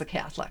Madden was a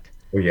Catholic.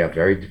 Oh yeah,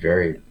 very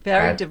devout.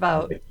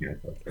 Oh,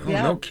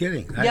 no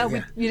kidding.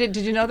 Did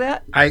you know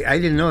that? I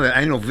didn't know that.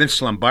 I know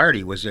Vince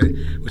Lombardi was a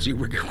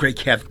great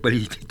Catholic, but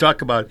he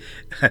talked about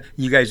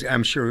you guys.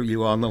 I'm sure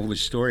you all know the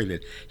story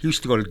that he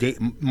used to go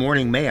to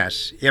morning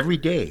mass every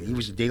day. He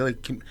was a daily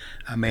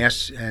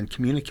mass and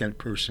communicant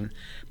person,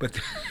 but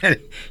then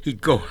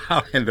he'd go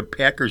out, and the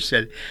Packers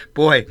said,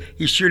 "Boy,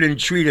 he sure didn't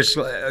treat us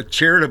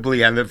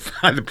charitably on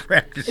the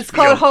practice." It's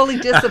called holy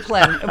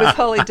discipline. It was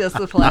holy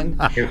discipline.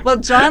 Well,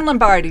 John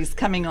Lombardi's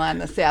coming on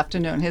this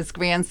afternoon. His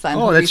grandson.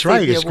 Oh, that's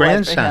right. His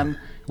grandson.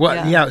 Well,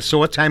 Yeah. yeah. So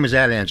what time is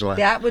that, Angela?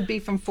 That would be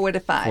from 4 to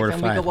 5. 4 to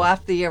and 5, we go huh?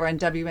 off the air on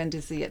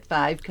WNDZ at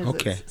 5 because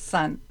Okay. it's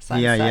sunset.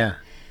 Yeah.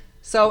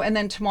 So, and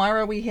then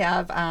tomorrow we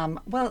have,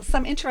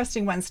 some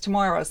interesting ones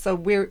tomorrow. So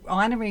we're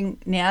honoring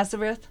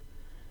Nazareth,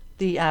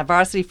 the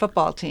varsity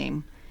football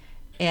team.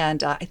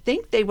 And I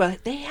think they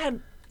had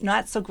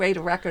not so great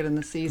a record in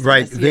the season.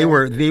 Right. This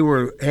year. They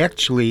were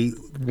actually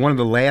one of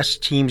the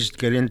last teams to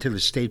get into the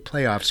state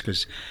playoffs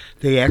because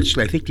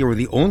I think they were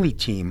the only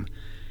team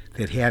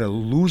that had a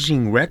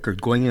losing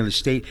record going into the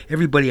state.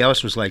 Everybody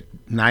else was like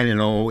 9-0,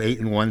 8-1,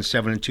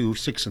 7-2,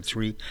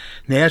 6-3.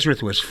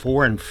 Nazareth was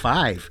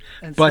 4-5.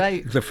 That's But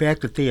right. the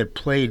fact that they had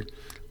played,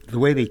 the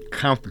way they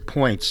count the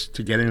points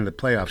to get into the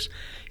playoffs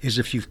is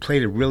if you've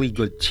played a really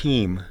good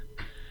team,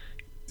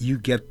 you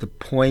get the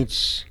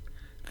points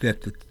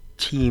that the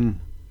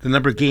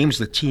number of games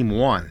the team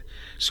won.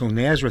 So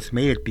Nazareth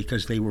made it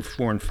because they were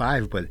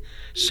 4-5, but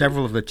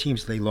several of the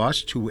teams they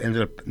lost to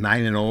ended up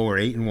 9-0 or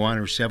 8-1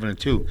 or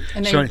 7-2.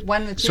 And they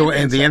won the So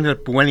and they championship. ended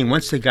up winning.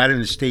 Once they got in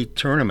the state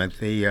tournament,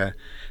 they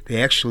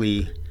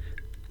actually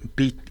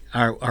beat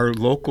our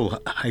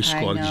local high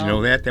school. Did you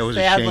know that? That was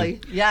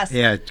Sadly, a shame. yes.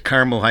 Yeah,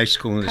 Carmel High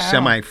School in the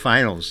Carmel.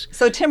 semifinals.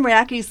 So Tim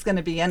Rackey's going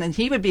to be in, and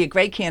he would be a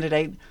great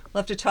candidate.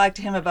 We'll have to talk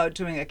to him about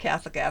doing a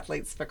Catholic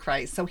Athletes for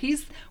Christ. So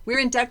we're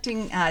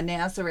inducting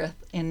Nazareth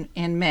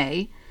in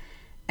May,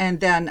 and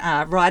then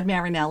Rod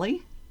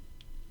Marinelli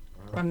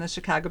from the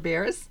Chicago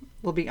Bears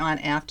will be on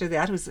after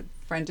that, who's a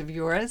friend of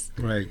yours.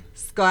 Right.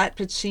 Scott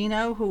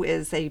Pacino, who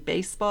is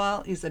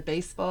he's a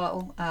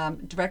baseball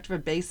director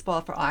of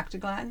baseball for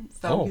Octagon.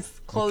 So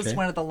he's closed okay.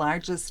 one of the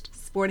largest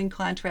sporting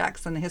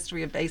contracts in the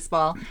history of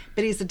baseball,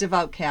 but he's a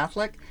devout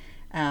Catholic.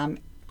 Of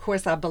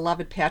course, our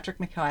beloved Patrick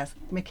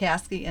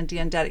McCaskey and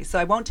Dan Duddy. So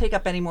I won't take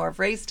up any more of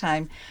Ray's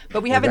time,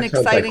 but we have an That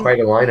sounds exciting.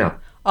 like quite a lineup.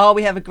 Oh,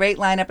 we have a great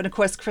lineup, and of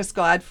course, Chris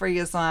Godfrey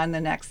is on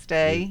the next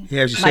day.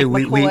 Yeah, as you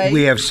Mike say, McCoy.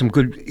 we have some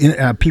good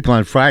people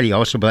on Friday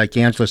also, but like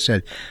Angela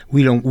said,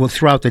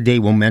 throughout the day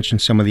we'll mention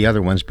some of the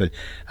other ones, but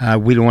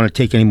we don't want to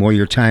take any more of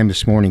your time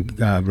this morning,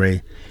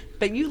 Ray.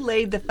 But you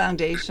laid the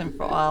foundation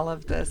for all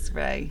of this,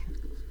 Ray.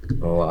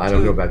 Oh, I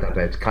don't know about that.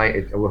 But it's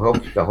I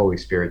hope the Holy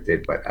Spirit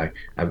did, but I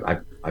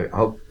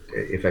hope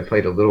if I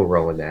played a little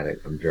role in that,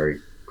 I'm very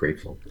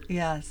grateful.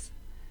 Yes.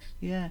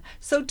 Yeah.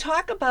 So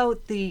talk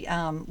about the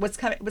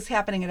what's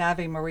happening at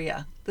Ave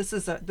Maria. This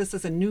is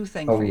a new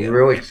thing for you. I'm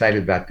really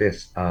excited about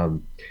this.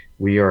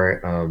 We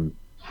are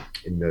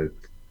in the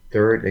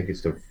third, I think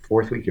it's the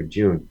fourth week of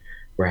June.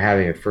 We're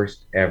having a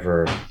first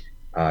ever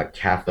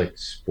Catholic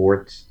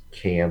sports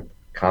camp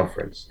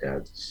conference,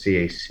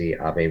 CAC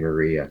Ave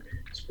Maria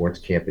Sports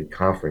Camp and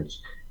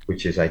Conference,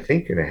 which is I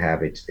think going to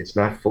have it's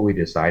not fully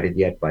decided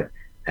yet, but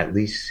at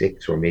least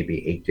 6 or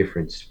maybe 8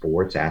 different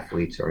sports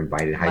athletes are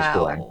invited, high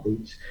school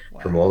athletes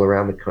from all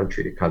around the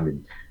country to come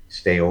and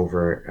stay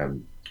over,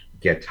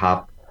 get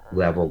top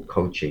level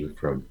coaching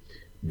from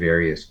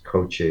various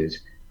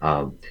coaches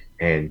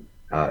and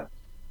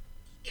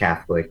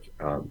Catholic,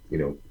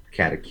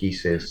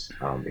 catechesis,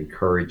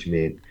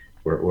 encouragement.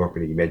 We're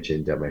hoping, you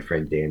mentioned my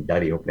friend Dan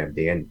Duddy, hoping to have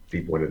Dan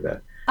be one of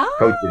the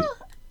coaches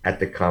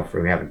at the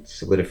conference. We haven't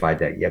solidified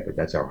that yet, but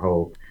that's our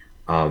hope.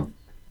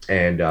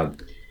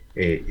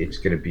 It's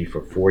going to be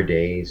for 4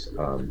 days,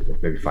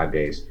 maybe 5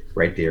 days,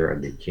 right there on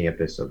the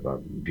campus of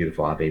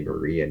beautiful Ave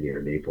Maria near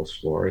Naples,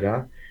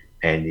 Florida.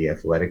 And the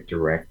athletic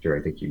director,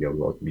 I think you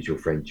know, mutual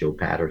friend Joe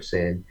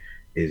Patterson,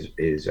 is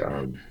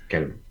kind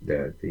of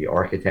the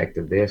architect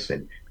of this,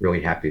 and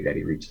really happy that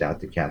he reached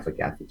out to Catholic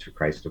Athletes for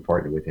Christ to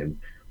partner with him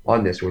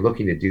on this. We're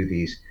looking to do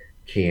these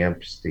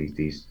camps,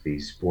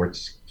 these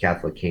sports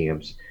Catholic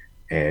camps,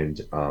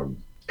 and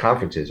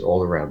conferences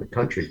all around the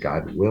country,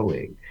 God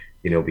willing.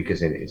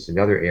 Because it's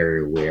another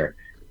area where,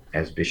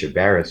 as Bishop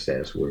Barrett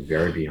says, we're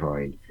very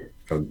behind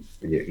from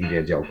the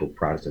evangelical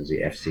Protestants,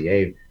 the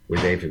FCA, where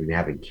they've been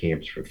having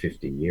camps for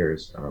 15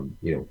 years,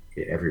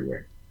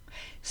 everywhere.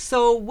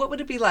 So what would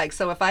it be like?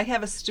 So if I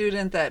have a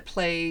student that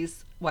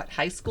plays,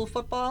 high school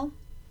football?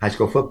 High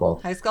school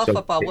football.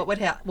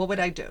 What would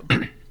I do?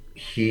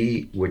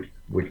 He would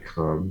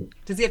come.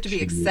 Does he have to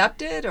be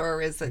accepted,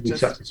 or is it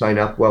just sign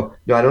up? Well,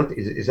 no, I don't.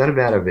 It's not a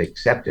matter of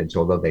acceptance,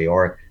 although they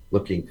are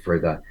looking for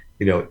the.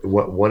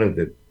 One of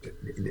the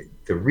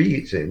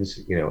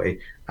reasons,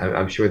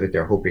 I'm sure that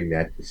they're hoping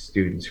that the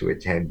students who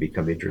attend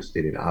become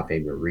interested in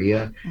Ave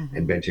Maria and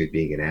eventually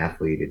being an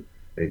athlete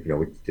at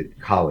the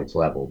college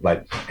level.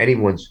 But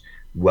anyone's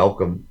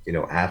welcome,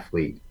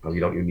 athlete. You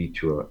don't need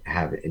to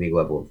have any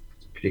level of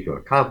particular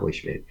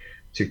accomplishment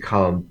to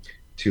come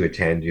to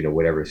attend,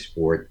 whatever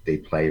sport they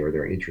play or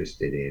they're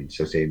interested in.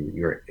 So say in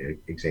your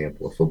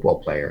example, a football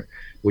player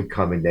would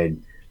come, and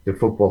then the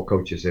football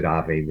coaches at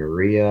Ave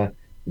Maria,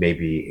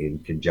 maybe in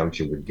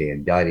conjunction with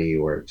Dan Duddy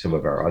or some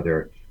of our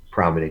other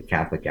prominent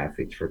Catholic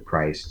Athletes for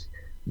Christ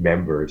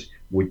members,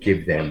 would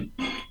give them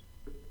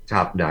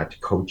top-notch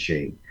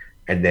coaching.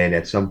 And then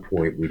at some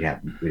point we'd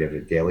have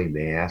a daily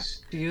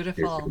mass. Beautiful.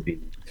 There's going to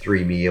be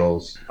 3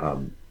 meals,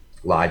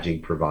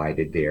 lodging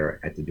provided there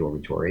at the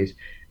dormitories.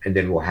 And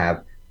then we'll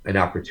have an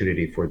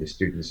opportunity for the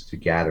students to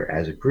gather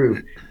as a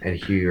group and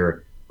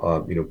hear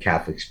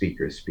Catholic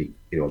speakers speak,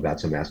 about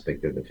some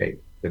aspect of the faith.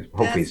 But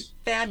hopefully, That's it's sports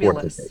and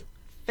fabulous. faith.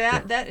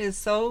 Yeah. That is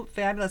so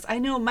fabulous. I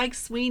know Mike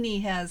Sweeney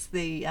has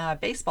the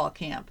baseball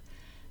camp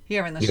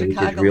here in the It's really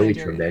Chicagoland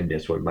area.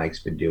 tremendous what Mike's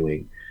been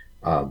doing.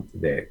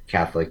 The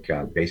Catholic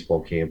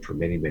baseball camp for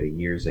many, many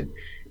years, and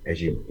as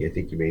I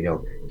think you may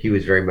know, he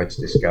was very much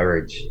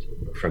discouraged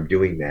from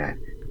doing that,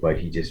 but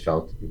he just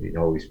felt the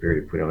Holy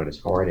Spirit had put it on his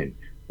heart, and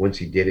once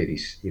he did it,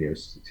 just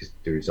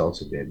the results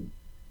have been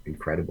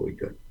incredibly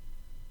good.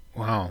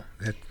 Wow,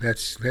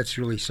 that's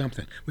really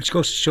something. Which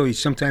goes to show you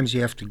sometimes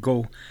you have to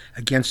go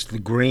against the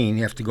grain.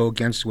 You have to go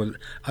against what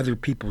other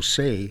people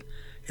say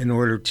in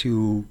order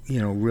to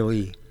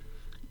really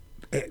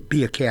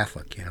be a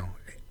Catholic,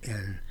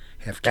 and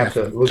have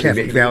Absolutely.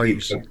 Catholic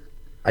values.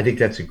 I think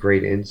that's a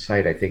great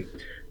insight. I think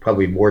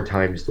probably more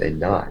times than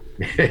not,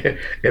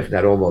 if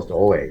not almost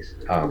always,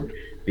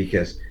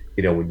 because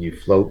when you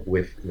float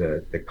with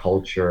the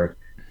culture,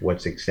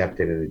 what's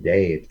accepted in the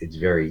day, it's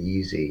very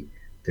easy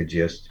to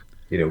just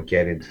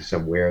get into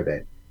somewhere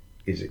that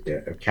is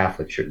a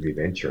Catholic shouldn't be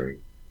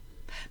venturing.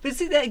 But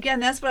see that again.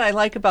 That's what I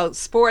like about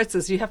sports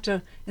is you have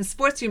to in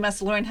sports you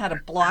must learn how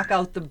to block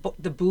out the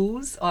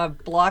booze or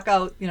block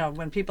out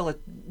when people are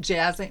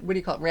jazzing. What do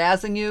you call it?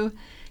 Razzing you.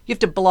 You have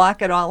to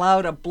block it all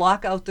out or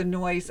block out the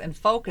noise and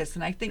focus.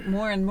 And I think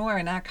more and more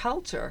in our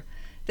culture,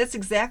 that's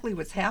exactly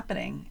what's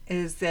happening.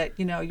 Is that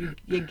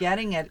you're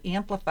getting it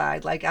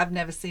amplified like I've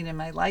never seen in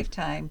my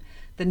lifetime.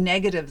 The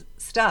negative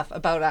stuff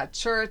about our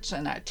church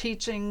and our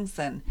teachings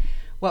and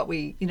what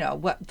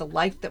what the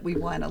life that we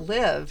want to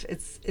live.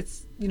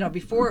 It's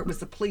before it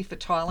was a plea for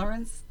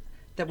tolerance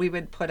that we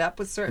would put up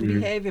with certain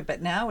behavior,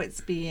 but now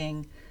it's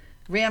being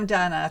rammed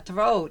down our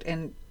throat,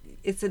 and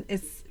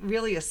it's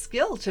really a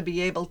skill to be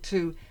able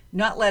to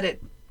not let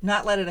it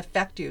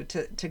affect you,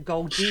 to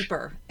go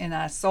deeper in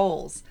our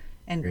souls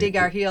and dig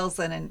our heels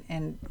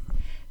in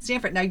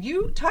Stanford. Now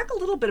you talk a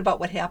little bit about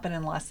what happened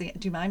in Los Angeles.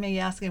 Do you mind me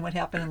asking what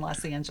happened in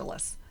Los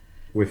Angeles?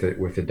 With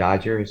the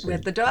Dodgers.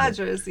 With the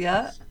Dodgers,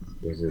 yeah.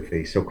 Was it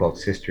the so-called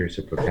Sisters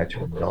of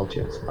Perpetual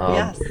Indulgence?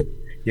 Yes.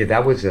 Yeah,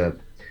 that was a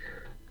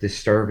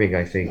disturbing,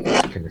 I think,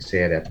 kind of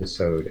sad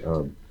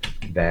episode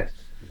that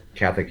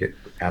Catholic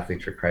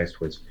Athletes for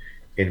Christ was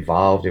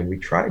involved, and we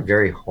tried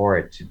very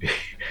hard to be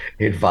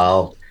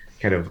involved,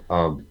 kind of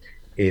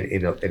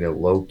in a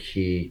low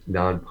key,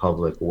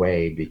 non-public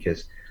way,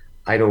 because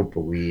I don't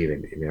believe,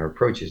 and our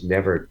approach is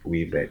never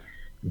believe that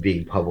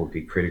being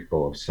publicly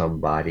critical of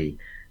somebody,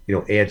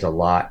 adds a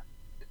lot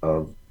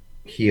of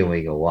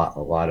healing, a lot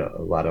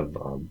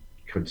of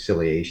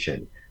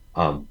conciliation.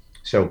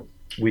 So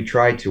we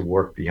try to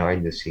work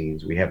behind the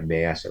scenes. We have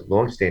a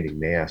longstanding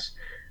mass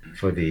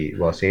for the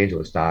Los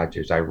Angeles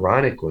Dodgers,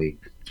 ironically,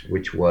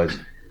 which was,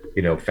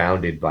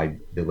 founded by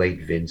the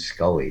late Vin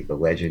Scully, the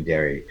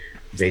legendary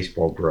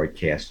baseball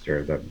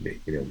broadcaster,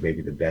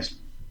 maybe the best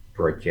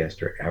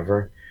broadcaster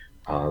ever.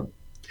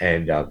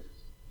 And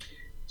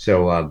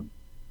so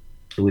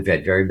we've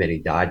had very many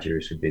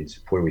Dodgers who've been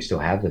supporting. We still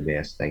have the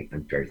mass.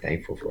 I'm very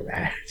thankful for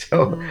that.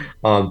 So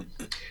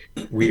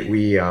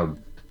we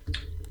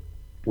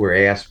were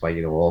asked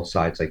by all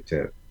sides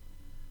to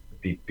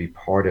be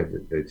part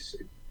of this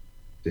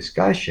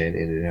discussion,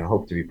 and I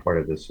hope to be part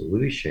of the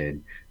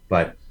solution.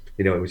 But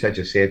it was such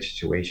a sad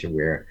situation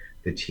where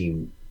the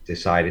team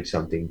decided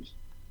something,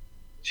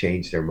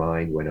 changed their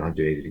mind, went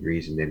 180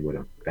 degrees, and then went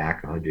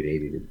back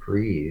 180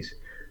 degrees.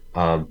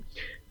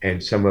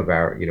 And some of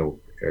our,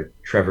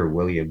 Trevor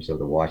Williams of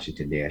the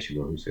Washington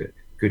National, who's a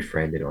good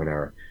friend and on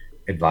our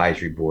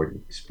advisory board,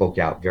 spoke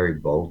out very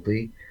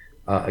boldly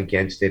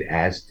against it,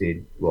 as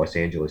did Los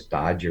Angeles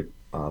Dodger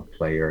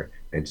player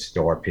and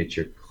star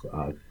pitcher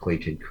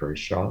Clayton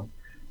Kershaw,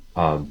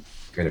 and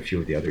a few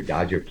of the other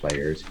Dodger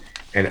players.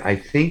 And I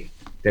think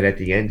that at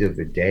the end of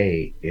the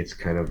day, it's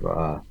kind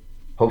of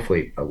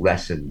hopefully a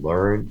lesson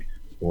learned,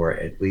 or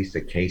at least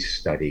a case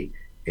study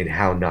in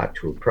how not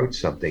to approach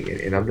something.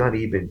 And I'm not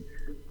even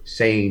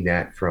saying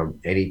that from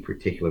any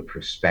particular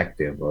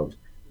perspective of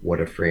what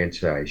a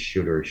franchise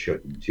should or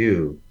shouldn't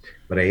do,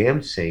 but I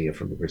am saying it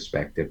from the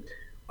perspective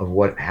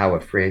of how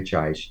a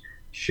franchise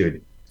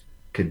should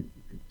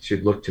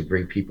look to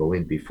bring people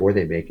in before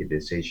they make a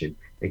decision,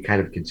 and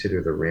kind of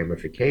consider the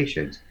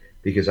ramifications.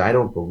 Because I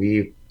don't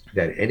believe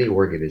that any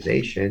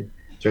organization,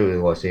 certainly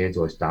the Los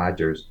Angeles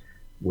Dodgers,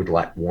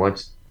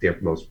 wants their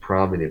most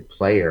prominent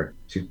player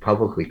to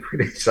publicly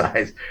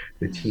criticize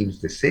the team's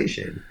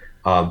decision.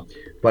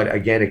 But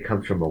again, it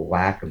comes from a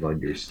lack of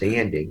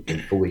understanding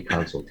and fully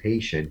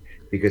consultation,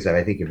 because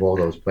I think if all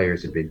those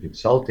players had been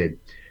consulted,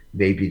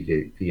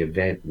 maybe the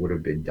event would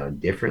have been done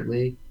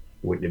differently,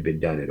 wouldn't have been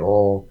done at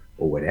all,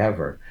 or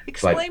whatever.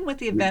 Explain what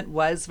the event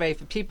was, Ray,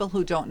 for people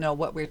who don't know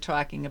what we're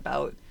talking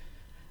about.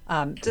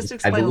 Just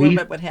explain a little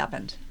bit what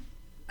happened.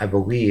 I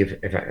believe,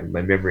 if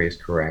my memory is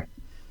correct,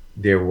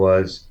 there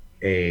was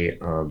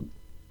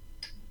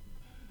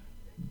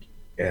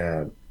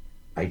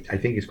I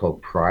think it's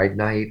called Pride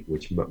Night,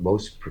 which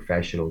most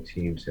professional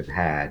teams have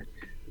had.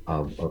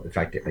 In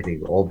fact, I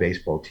think all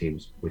baseball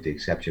teams, with the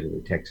exception of the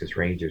Texas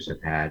Rangers,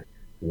 have had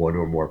one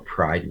or more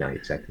Pride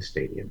Nights at the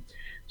stadium.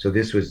 So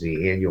this was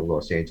the annual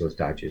Los Angeles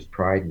Dodgers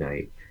Pride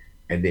Night,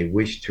 and they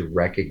wished to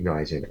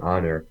recognize and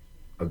honor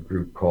a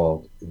group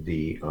called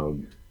the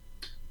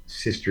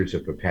Sisters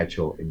of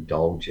Perpetual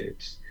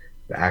Indulgence.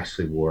 That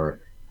actually were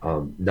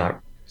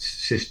not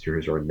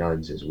sisters or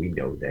nuns as we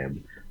know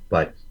them,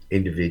 but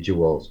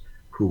individuals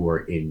who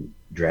were in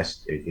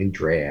dressed in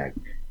drag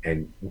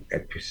and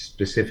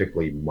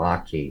specifically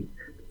mocking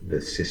the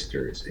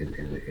sisters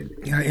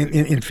Yeah,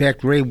 in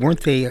fact, Ray,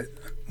 weren't they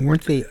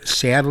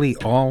sadly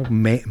all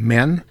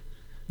men?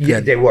 yeah,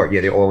 That they were. Yeah,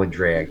 they're all in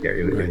drag. There,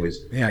 it right?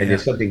 was, Yeah, and yeah.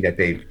 it's something that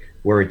they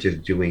weren't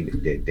just doing.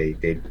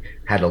 They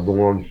had a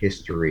long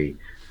history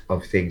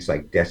of things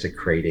like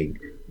desecrating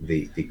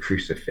the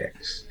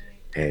crucifix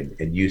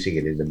and using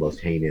it in the most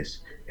heinous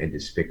and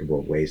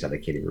despicable ways that I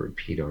can't even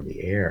repeat on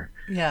the air.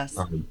 Yes.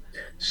 Um,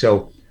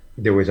 so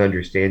there was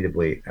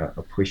understandably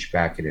a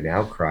pushback and an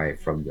outcry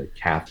from the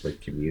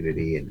Catholic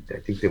community, and I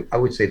think that I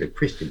would say the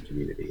Christian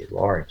community at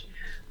large,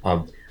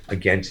 um,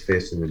 against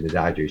this. And then the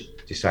Dodgers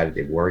decided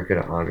they weren't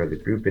going to honor the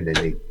group, and then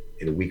they,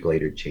 in a week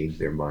later, changed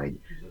their mind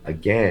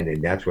again,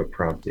 and that's what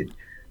prompted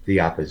the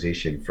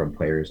opposition from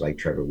players like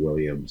Trevor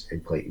Williams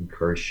and Clayton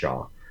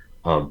Kershaw.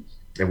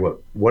 And what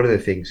one of the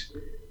things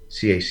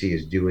CAC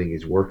is doing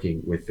is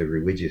working with the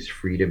Religious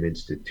Freedom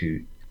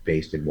Institute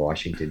based in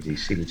Washington,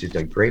 D.C., which has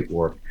done great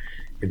work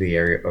in the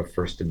area of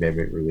First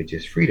Amendment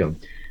religious freedom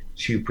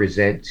to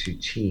present to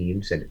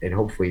teams, and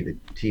hopefully the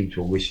teams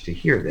will wish to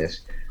hear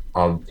this.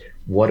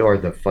 What are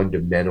the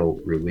fundamental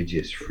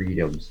religious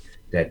freedoms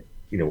that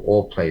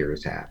all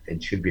players have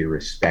and should be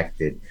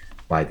respected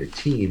by the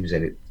teams?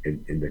 And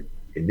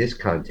in this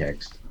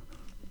context,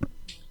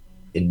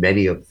 in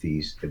many of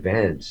these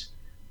events,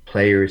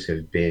 players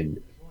have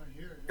been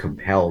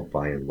compelled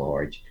by and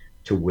large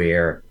to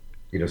wear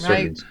certain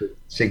Right.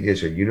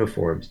 insignias or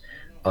uniforms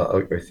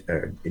or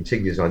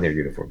insignias on their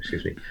uniform,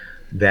 excuse me,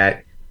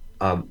 that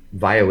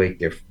violate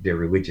their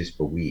religious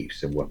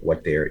beliefs and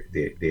what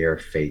their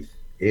faith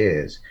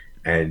is.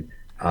 And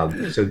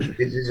so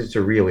it's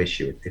a real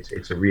issue.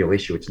 It's a real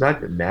issue. It's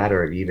not a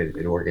matter of even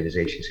an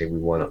organization saying we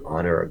want to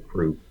honor a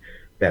group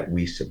that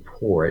we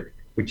support,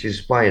 which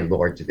is by and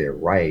large their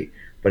right,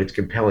 but it's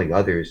compelling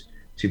others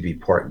to be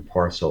part and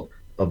parcel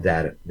of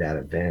that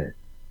event.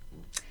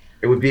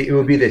 It would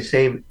be the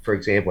same, for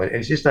example, and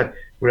it's just not,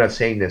 we're not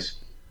saying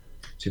this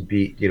to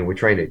be, we're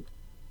trying to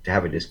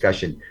have a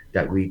discussion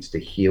that leads to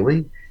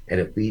healing, and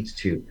it leads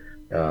to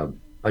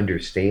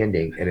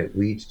understanding, and it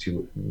leads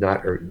to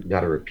not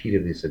a repeat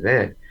of this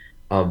event.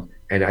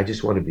 And I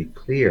just want to be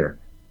clear,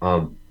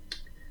 um,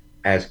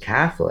 as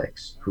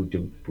Catholics who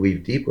do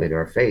believe deeply in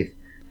our faith,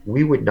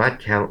 we would not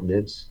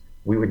countenance,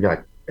 we would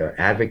not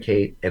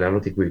advocate, and I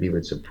don't think we would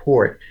even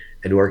support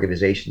an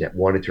organization that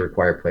wanted to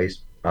require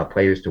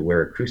players to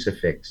wear a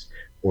crucifix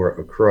or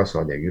a cross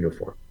on their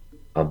uniform,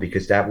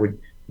 because that would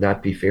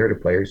not be fair to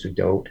players who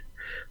don't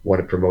want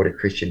to promote a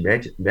Christian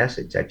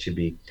message. That should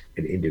be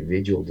an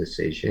individual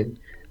decision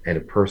and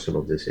a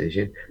personal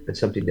decision, and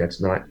something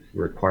that's not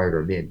required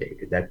or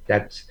mandated.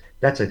 That's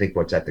I think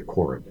what's at the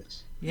core of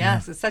this. Yeah.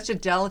 Yes, it's such a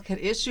delicate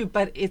issue,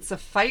 but it's a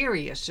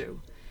fiery issue.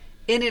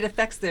 And it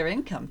affects their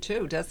income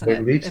too, doesn't Well,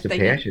 it it? leads If to they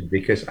passion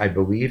because I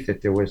believe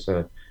that there was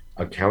a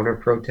counter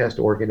protest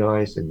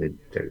organized in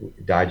the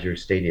Dodger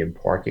Stadium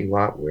parking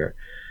lot where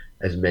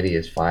as many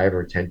as 5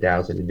 or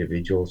 10,000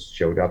 individuals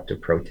showed up to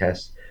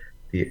protest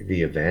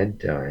the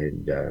event,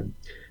 and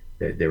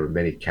there were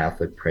many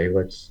Catholic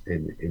prelates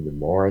in the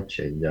march.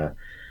 And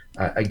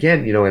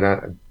again, and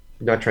I'm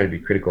not trying to be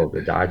critical of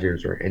the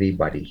Dodgers or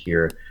anybody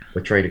here,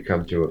 but trying to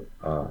come to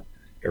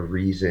a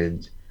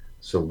reasoned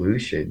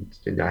solution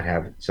to not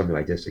have something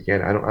like this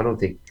again. I don't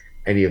think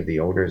any of the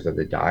owners of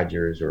the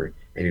Dodgers or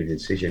any of the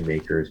decision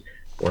makers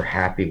were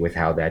happy with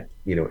how that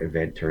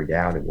event turned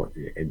out and what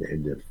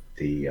and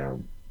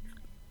the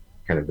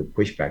kind of the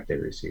pushback they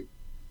received.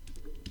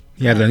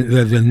 Yeah,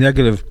 the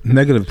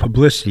negative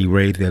publicity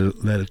rate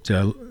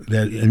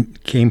that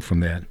came from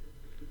that.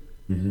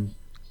 Hmm.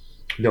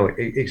 No,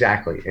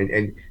 exactly,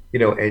 and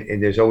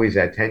there's always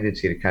that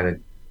tendency to kind of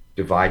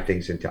divide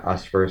things into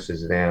us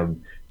versus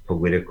them,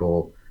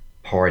 political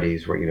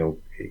parties, where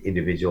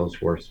individuals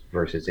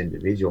versus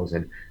individuals,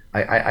 and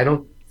I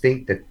don't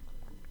think that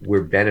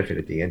we're benefit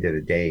at the end of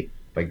the day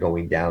by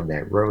going down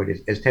that road,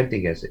 as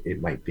tempting as it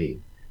might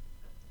be.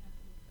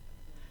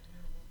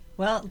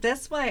 Well,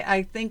 that's why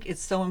I think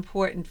it's so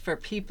important for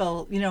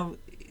people.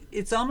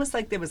 It's almost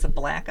like there was a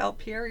blackout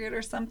period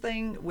or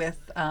something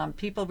with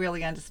people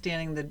really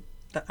understanding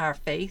our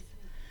faith.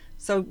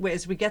 So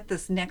as we get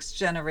this next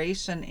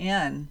generation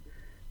in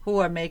who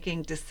are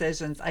making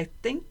decisions, I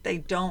think they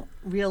don't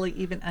really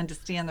even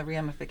understand the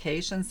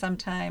ramifications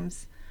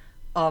sometimes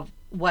of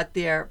what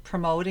they're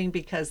promoting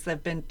because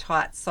they've been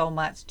taught so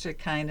much to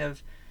kind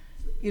of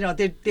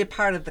they're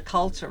part of the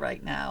culture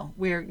right now.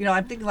 Where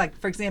I'm thinking, like,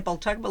 for example,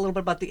 talk a little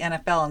bit about the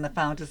NFL and the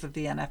founders of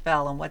the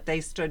NFL and what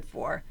they stood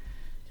for,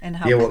 and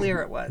how Yeah, well,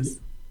 clear it was.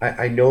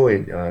 I know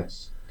in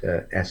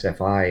the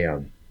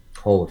SFI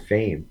Hall of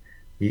Fame,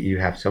 you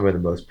have some of the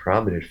most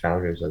prominent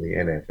founders of the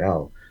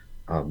NFL,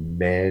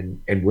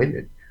 men and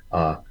women.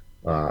 Uh,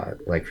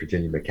 like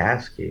Virginia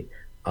McCaskey,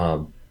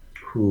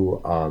 who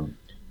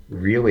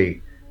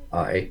really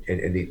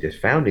and the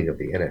founding of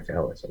the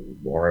NFL is a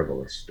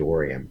marvelous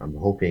story. I'm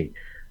hoping.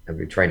 I've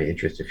been trying to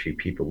interest a few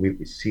people.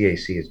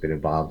 CAC has been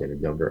involved in a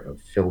number of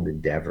film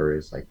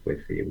endeavors, like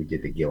we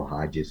did the Gil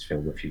Hodges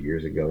film a few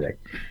years ago that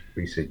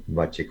received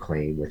much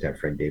acclaim with our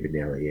friend David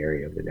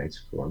Nalieri of the Knights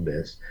of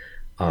Columbus.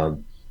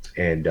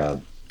 And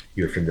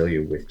You're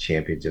familiar with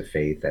Champions of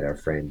Faith that our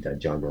friend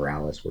John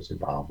Morales was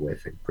involved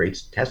with, and great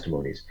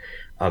testimonies.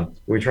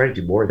 We're trying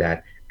to do more of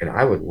that, and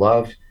I would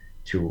love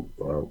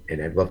to,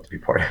 and I'd love to be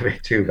part of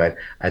it too, but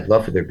I'd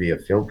love for there to be a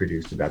film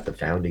produced about the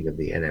founding of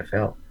the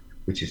NFL,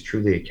 which is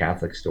truly a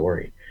Catholic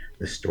story,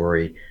 the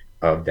story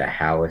of the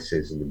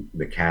Hallises and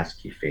the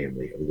McCaskey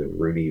family, of the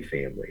Rooney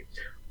family,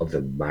 of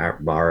the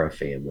Mara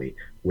family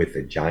with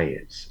the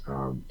Giants,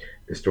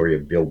 the story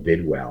of Bill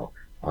Bidwell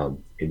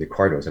in the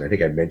Cardinals. And I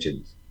think I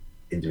mentioned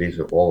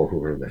individuals all who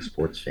were in the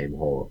Sports Faith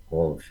Hall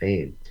of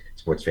Fame.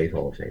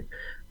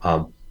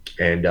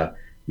 And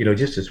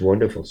just this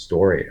wonderful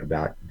story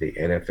about the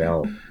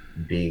NFL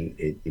being,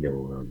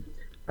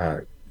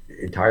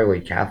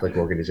 entirely Catholic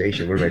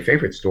organization. One of my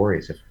favorite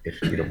stories,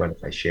 if you don't mind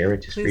if I share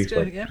it just Please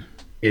briefly, do, yeah.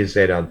 is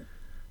that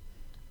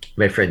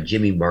my friend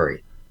Jimmy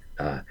Murray,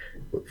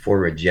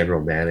 former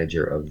general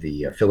manager of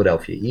the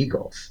Philadelphia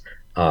Eagles,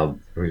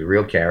 who's a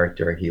real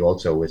character. He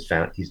also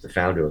he's the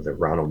founder of the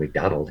Ronald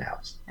McDonald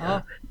House.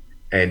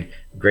 And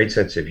great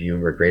sense of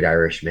humor, great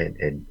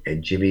Irishman.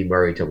 And Jimmy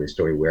Murray told me a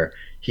story where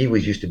he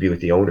used to be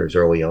with the owners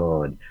early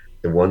on,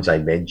 the ones I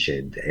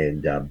mentioned,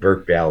 and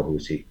Burt Bell,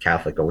 who's the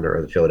Catholic owner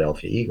of the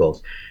Philadelphia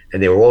Eagles.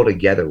 And they were all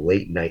together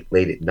late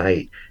at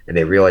night, and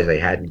they realized they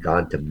hadn't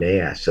gone to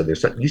Mass. So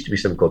used to be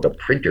something called the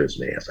Printer's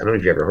Mass. I don't know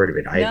if you ever heard of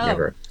it. I had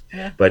never.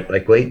 Yeah. But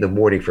like late in the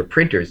morning for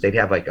printers, they'd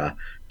have like a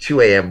 2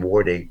 a.m.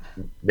 morning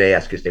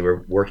Mass because they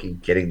were working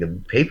getting the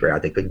paper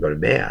out. They couldn't go to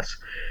Mass.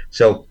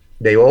 So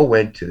they all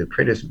went to the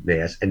Printer's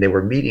Mass, and they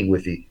were meeting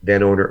with the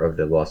then owner of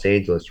the Los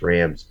Angeles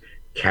Rams,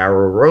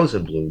 Carol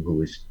Rosenblum, who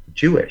was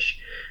Jewish.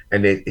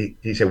 And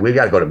he said, "We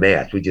got to go to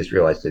Mass." We just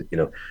realized that,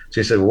 So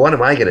he said, "Well, what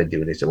am I going to do?"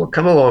 And they said, "Well,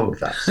 come along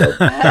with us." So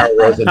Carol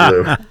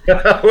Rosenblum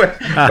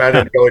wound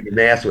up going to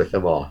Mass with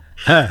them all.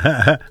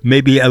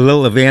 Maybe a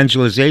little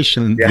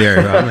evangelization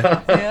there.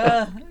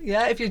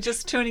 Yeah. If you're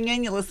just tuning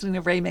in, you're listening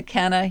to Ray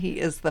McKenna. He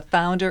is the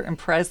founder and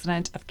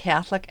president of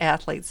Catholic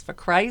Athletes for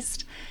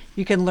Christ.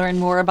 You can learn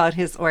more about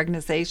his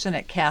organization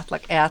at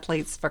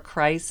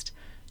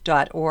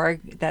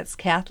CatholicAthletesForChrist.org. That's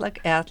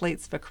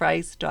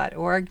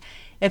CatholicAthletesForChrist.org.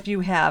 If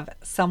you have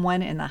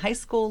someone in the high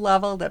school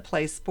level that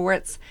plays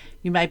sports,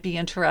 you might be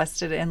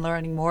interested in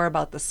learning more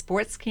about the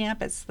sports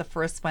camp. It's the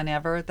first one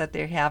ever that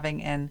they're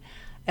having at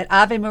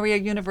Ave Maria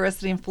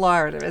University in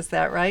Florida. Is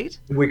that right?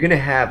 We're going to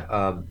have,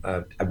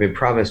 I've been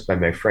promised by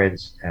my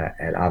friends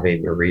at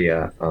Ave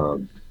Maria,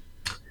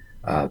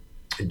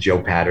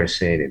 Joe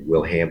Patterson and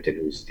Will Hampton,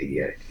 who's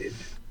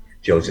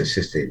Joe's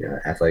assistant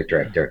athletic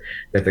director,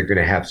 that they're going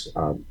to have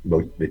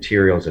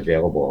materials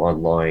available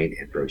online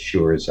and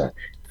brochures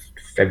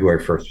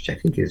February 1st, which I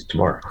think is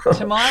tomorrow.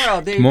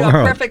 Tomorrow. There you go.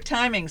 Perfect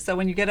timing. So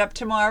when you get up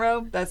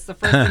tomorrow, that's the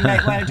first thing you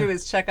might want to do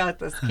is check out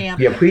this camp.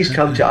 Yeah, please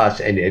come to us,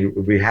 and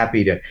we'll be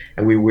happy to.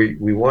 And we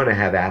want to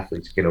have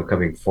athletes,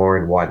 coming far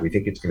and wide. We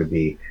think it's going to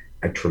be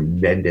a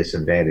tremendous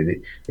event,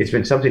 and it's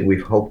been something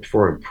we've hoped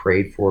for and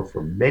prayed for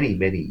many,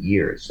 many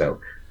years. So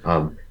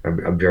I'm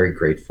very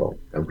grateful.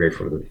 I'm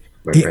grateful to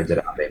my friends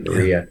at Ave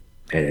Maria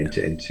and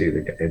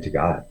to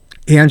God.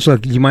 Angela,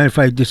 do you mind if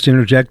I just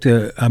interject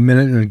a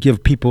minute and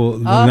give people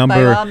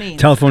the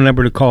telephone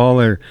number to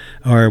call or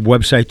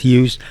website to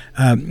use?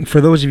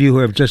 For those of you who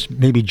have just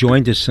maybe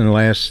joined us in the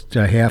last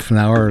half an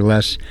hour or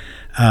less,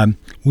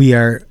 we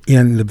are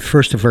in the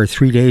first of our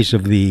 3 days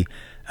of the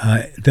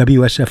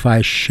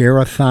WSFI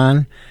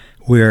Share-a-thon,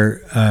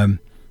 where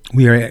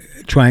we are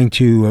trying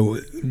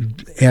to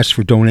ask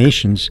for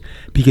donations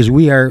because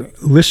we are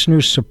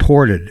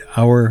listener-supported.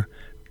 Our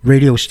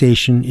radio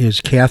station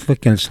is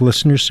Catholic and it's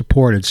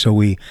listener-supported, so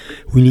we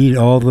need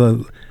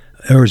or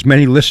as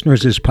many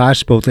listeners as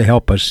possible to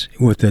help us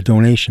with the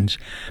donations.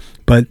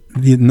 But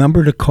the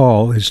number to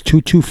call is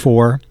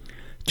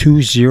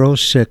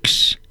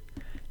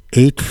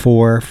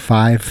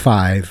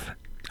 224-206-8455.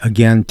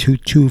 Again,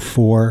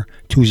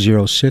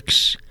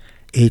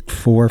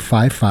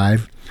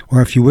 224-206-8455.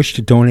 Or if you wish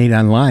to donate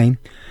online,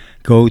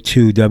 go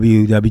to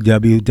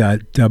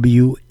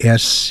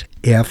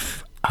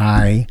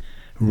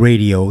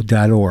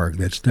www.WSFIRadio.org.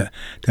 That's the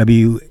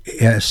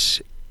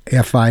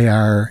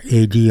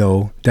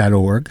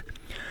WSFIRadio.org.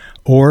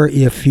 Or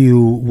if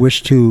you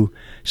wish to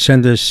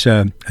send us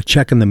a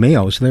check in the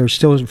mail, so there are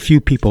still a few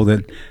people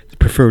that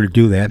prefer to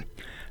do that,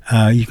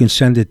 you can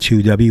send it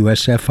to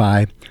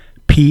WSFI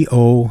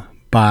P.O.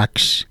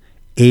 Box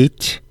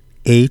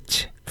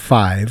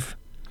 885,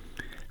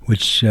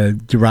 which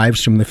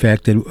derives from the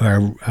fact that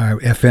our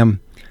FM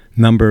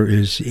number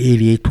is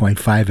 88.5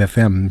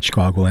 FM in the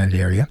Chicagoland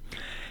area.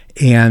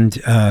 And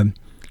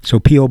so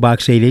P.O.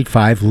 Box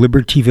 885,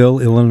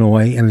 Libertyville,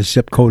 Illinois, and the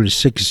zip code is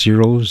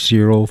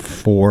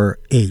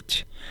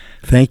 60048.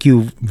 thank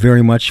you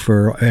very much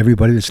for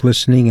everybody that's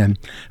listening, and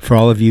for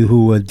all of you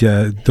who would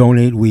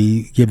donate.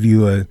 We give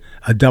you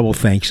a double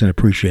thanks and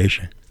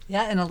appreciation.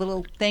 Yeah, and a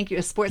little thank you,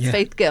 a sports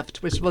faith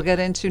gift, which we'll get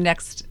into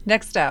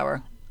next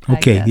hour.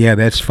 Okay, yeah,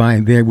 that's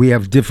fine. There we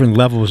have different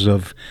levels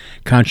of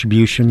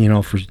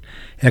contribution, for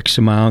X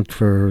amount,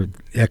 for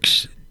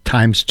X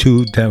times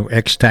 2 to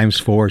X times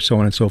 4, so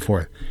on and so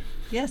forth.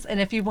 Yes,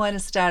 and if you want to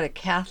start a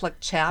Catholic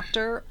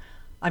chapter,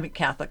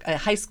 a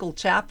high school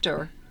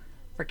chapter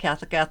for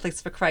Catholic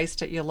Athletes for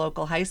Christ at your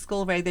local high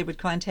school, Ray, they would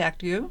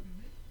contact you?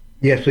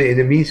 Yes, but in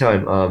the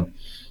meantime,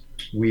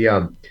 we,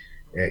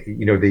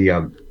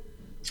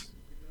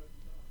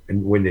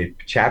 and when the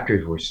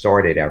chapters were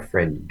started, our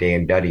friend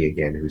Dan Duddy,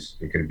 again, who's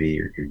going to be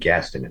your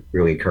guest, and I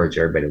really encourage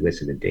everybody to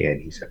listen to Dan.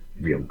 He's a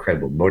real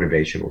incredible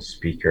motivational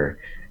speaker,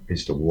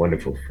 just a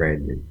wonderful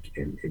friend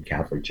and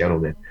Catholic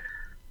gentleman,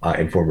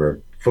 and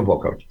former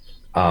football coach.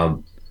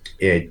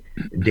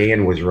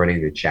 Dan was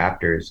running the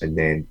chapters, and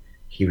then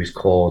he was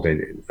called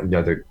in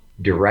another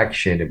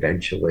direction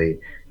eventually.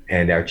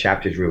 And our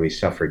chapters really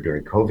suffered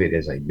during COVID,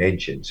 as I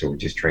mentioned. So we're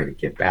just trying to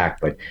get back.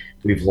 But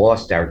we've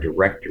lost our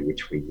director,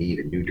 which we need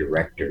a new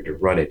director to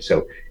run it.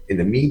 So in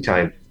the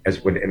meantime,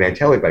 and I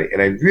tell everybody, and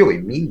I really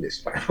mean this,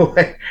 by the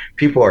way,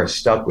 people are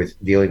stuck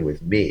with dealing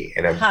with me.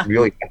 And I'm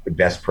really not the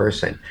best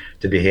person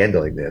to be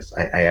handling this.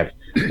 I have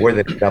more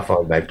than enough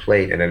on my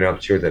plate. And I'm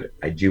not sure that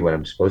I do what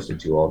I'm supposed to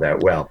do all that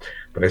well.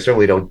 But I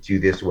certainly don't do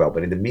this well.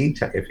 But in the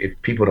meantime,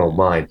 if people don't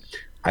mind,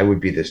 I would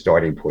be the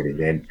starting point. And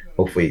then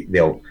hopefully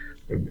they'll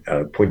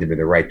point them in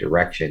the right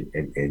direction,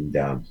 and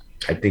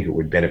I think it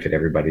would benefit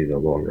everybody in the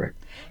long run.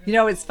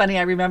 It's funny.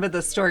 I remember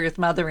the story with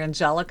Mother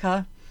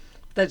Angelica,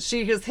 that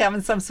she was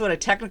having some sort of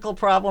technical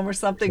problem or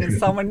something, and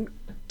someone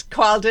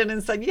called in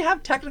and said, "You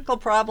have technical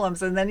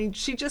problems," and then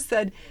she just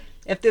said,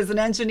 "If there's an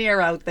engineer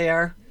out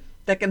there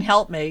that can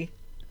help me,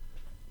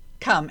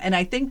 come." And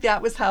I think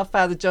that was how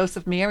Father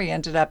Joseph Mary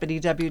ended up at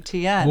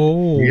EWTN.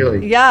 Oh,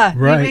 really? Yeah,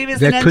 right. He was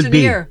That an could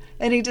engineer,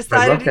 and he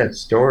decided. I love that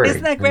story.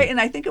 Isn't that great? And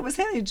I think it was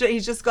him. He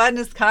just got in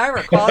his car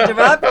or called her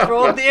up,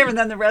 drove there, and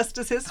then the rest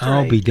is history.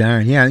 I'll be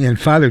darned. Yeah, and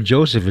Father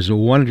Joseph is a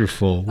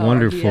wonderful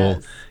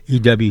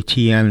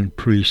EWTN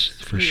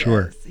priest for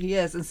sure. He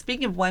is. And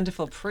speaking of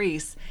wonderful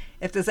priests,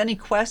 if there's any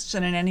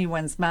question in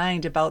anyone's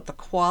mind about the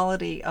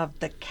quality of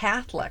the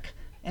Catholic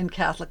and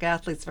Catholic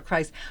Athletes for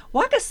Christ,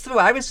 walk us through.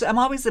 I'm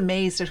always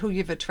amazed at who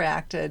you've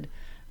attracted,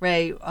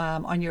 Ray,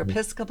 on your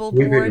Episcopal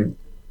board. We've been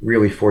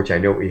really fortunate. I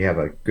know we have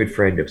a good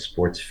friend of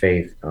sports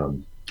faith,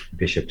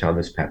 Bishop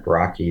Thomas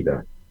Paprocki,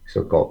 the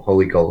so-called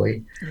Holy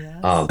Goalie. Yes.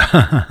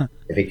 I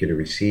think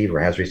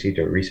has received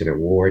a recent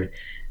award,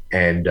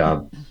 and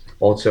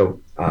also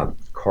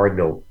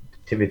Cardinal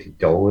Timothy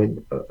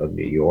Dolan of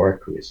New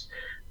York, who is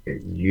a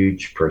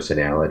huge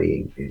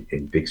personality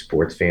and big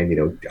sports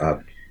fan.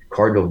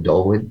 Cardinal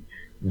Dolan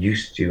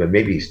used to, and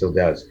maybe he still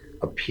does,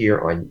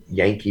 appear on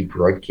Yankee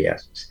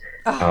broadcasts.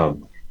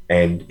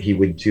 And he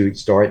would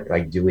start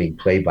doing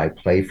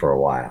play-by-play for a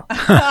while.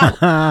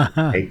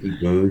 Yankee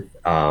booth.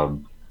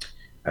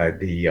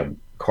 The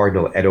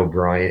Cardinal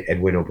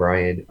Edwin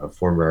O'Brien, a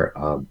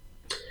former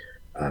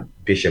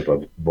Bishop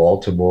of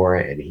Baltimore,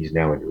 and he's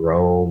now in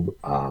Rome.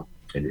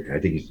 And I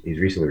think he's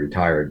recently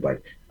retired,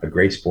 but a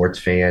great sports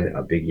fan,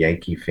 a big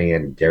Yankee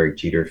fan, Derek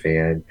Jeter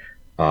fan.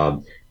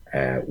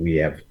 We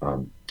have,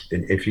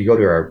 if you go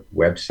to our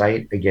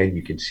website, again,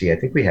 you can see, I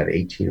think we have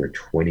 18 or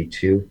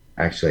 22,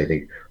 actually, I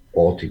think,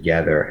 all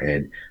together.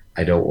 And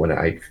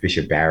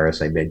Bishop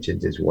Barris, I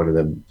mentioned, is one of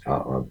them.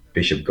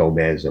 Bishop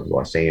Gomez of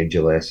Los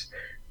Angeles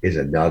is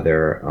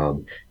another.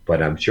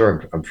 But I'm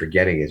sure I'm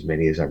forgetting as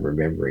many as I'm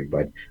remembering.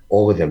 But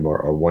all of them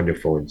are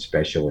wonderful and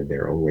special in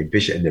their own way.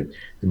 Bishop, and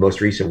the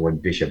most recent one,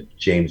 Bishop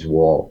James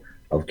Wall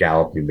of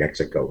Gallup, New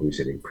Mexico, who's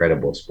an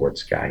incredible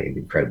sports guy and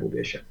incredible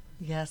bishop.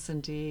 Yes,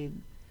 indeed.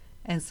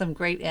 And some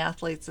great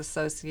athletes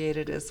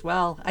associated as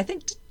well. I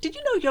think, did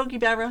you know Yogi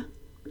Berra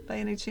by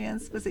any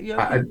chance? Was it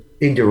Yogi?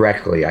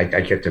 Indirectly, I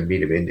get to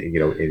meet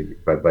him,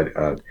 but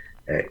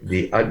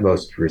the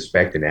utmost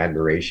respect and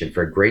admiration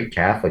for a great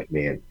Catholic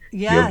man.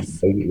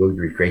 Yes.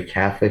 Yogi, a great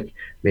Catholic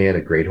man,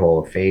 a great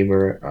Hall of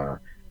Famer,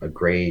 a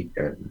great,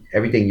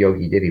 everything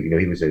Yogi did.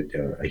 He was a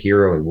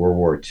hero in World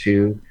War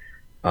II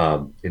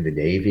in the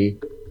Navy.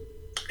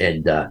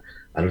 And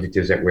I don't think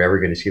we're ever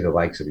going to see the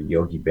likes of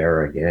Yogi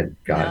Berra again.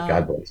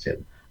 God bless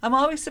him. I'm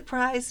always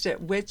surprised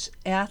at which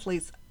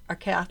athletes are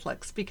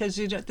Catholics, because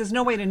there's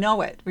no way to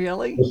know it,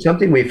 really. Well,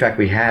 something we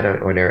had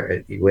on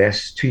our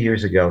last 2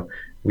 years ago,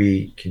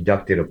 we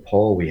conducted a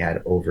poll. We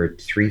had over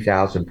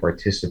 3,000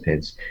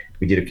 participants.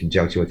 We did a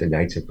conjunction with the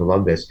Knights of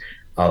Columbus,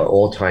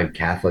 all-time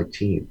Catholic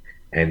team.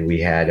 And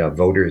we had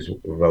voters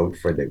vote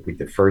for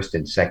the first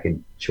and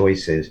second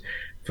choices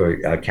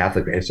for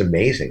Catholic. And it's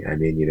amazing. I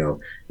mean,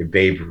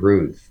 Babe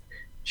Ruth,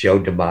 Joe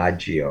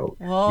DiMaggio,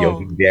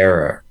 Yogi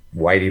Berra,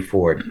 Whitey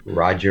Ford,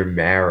 Roger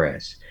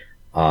Maris,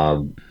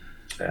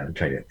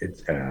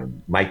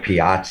 Mike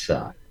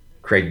Piazza,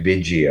 Craig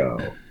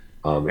Biggio,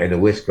 and the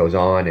list goes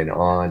on and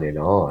on and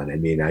on. I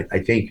mean, I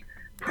think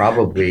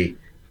probably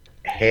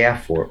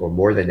half or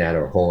more than that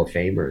are Hall of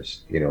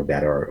Famers,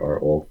 that are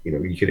all,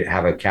 you could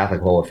have a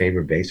Catholic Hall of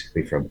Famer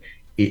basically from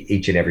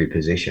each and every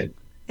position.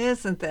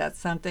 Isn't that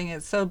something?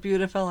 It's so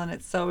beautiful and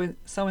it's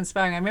so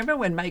inspiring. I remember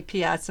when Mike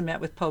Piazza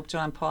met with Pope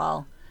John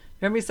Paul.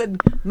 Remember he said,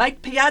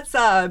 Mike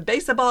Piazza,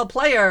 baseball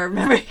player.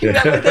 Remember he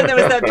met with him? There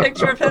was that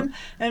picture of him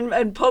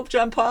and Pope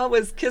John Paul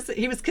was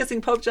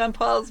kissing Pope John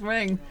Paul's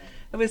ring.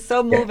 It was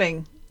so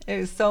moving. It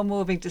was so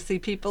moving to see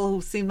people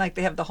who seem like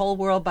they have the whole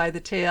world by the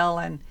tail,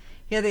 and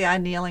here they are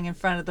kneeling in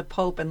front of the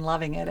Pope and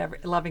loving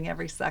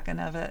every second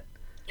of it.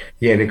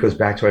 Yeah, and it goes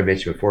back to what I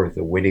mentioned before with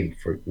the winning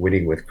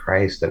with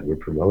Christ that we're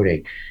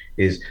promoting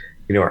is,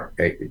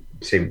 I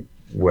say,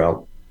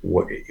 well,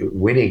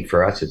 winning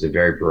for us is a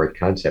very broad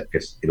concept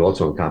because it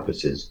also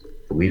encompasses,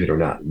 believe it or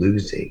not,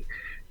 losing,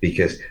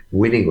 because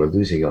winning or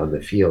losing on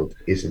the field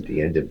isn't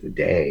the end of the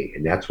day.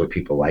 And that's what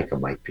people like a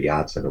Mike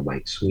Piazza and a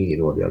Mike Sweeney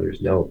and all the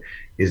others know,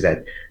 is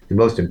that the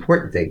most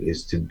important thing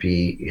is to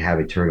have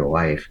eternal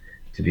life,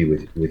 to be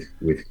with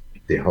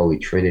the Holy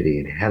Trinity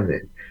in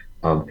heaven.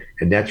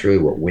 And that's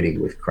really what winning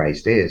with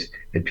Christ is.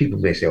 And people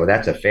may say, well,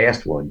 that's a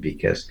fast one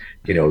because,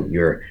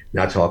 you're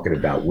not talking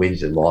about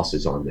wins and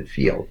losses on the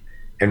field.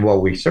 And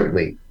while we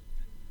certainly,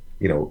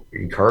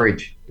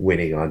 encourage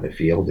winning on the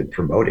field and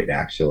promote it,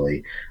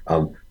 actually,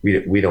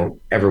 we don't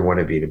ever want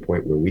to be at a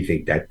point where we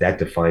think that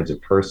defines a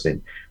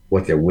person,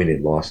 what their win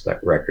and loss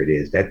record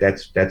is.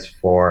 That's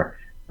far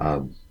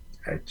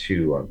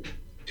too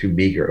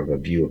meager of a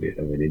view of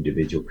an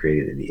individual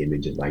created in the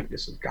image and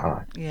likeness of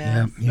God.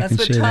 Yeah, that's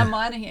what Tom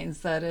Monahan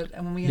said it.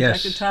 And when we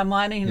inducted Tom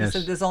Monahan, he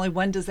said there's only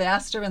one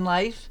disaster in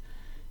life,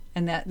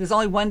 and that there's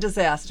only one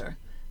disaster,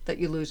 that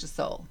you lose your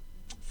soul.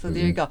 So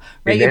there you go.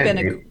 Ray,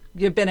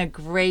 you've been a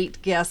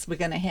great guest. We're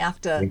going to have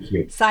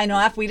to sign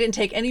off. We didn't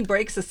take any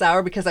breaks this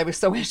hour because I was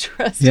so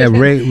interested. Yeah,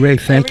 Ray,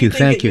 thank you.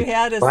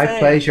 My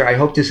pleasure. I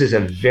hope this is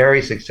a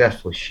very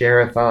successful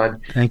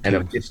share-a-thon. Thank you. And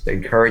I'm just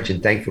encouraged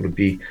and thankful to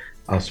be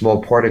a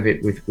small part of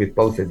it with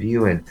both of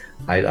you, and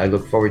I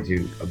look forward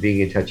to being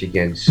in touch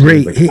again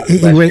soon.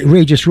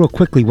 Ray, just real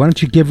quickly, why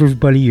don't you give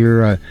everybody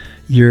your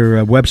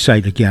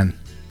website again?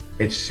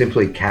 It's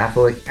simply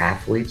Catholic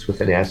Athletes with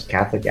an S,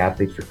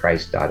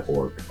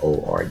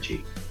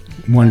 CatholicAthletesForChrist.org.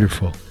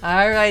 Wonderful.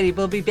 All righty,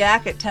 we'll be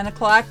back at 10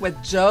 o'clock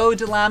with Joe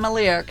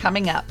DeLaMaliere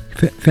coming up.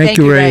 Thank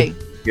you, Ray.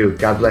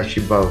 God bless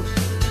you both.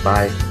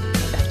 Bye.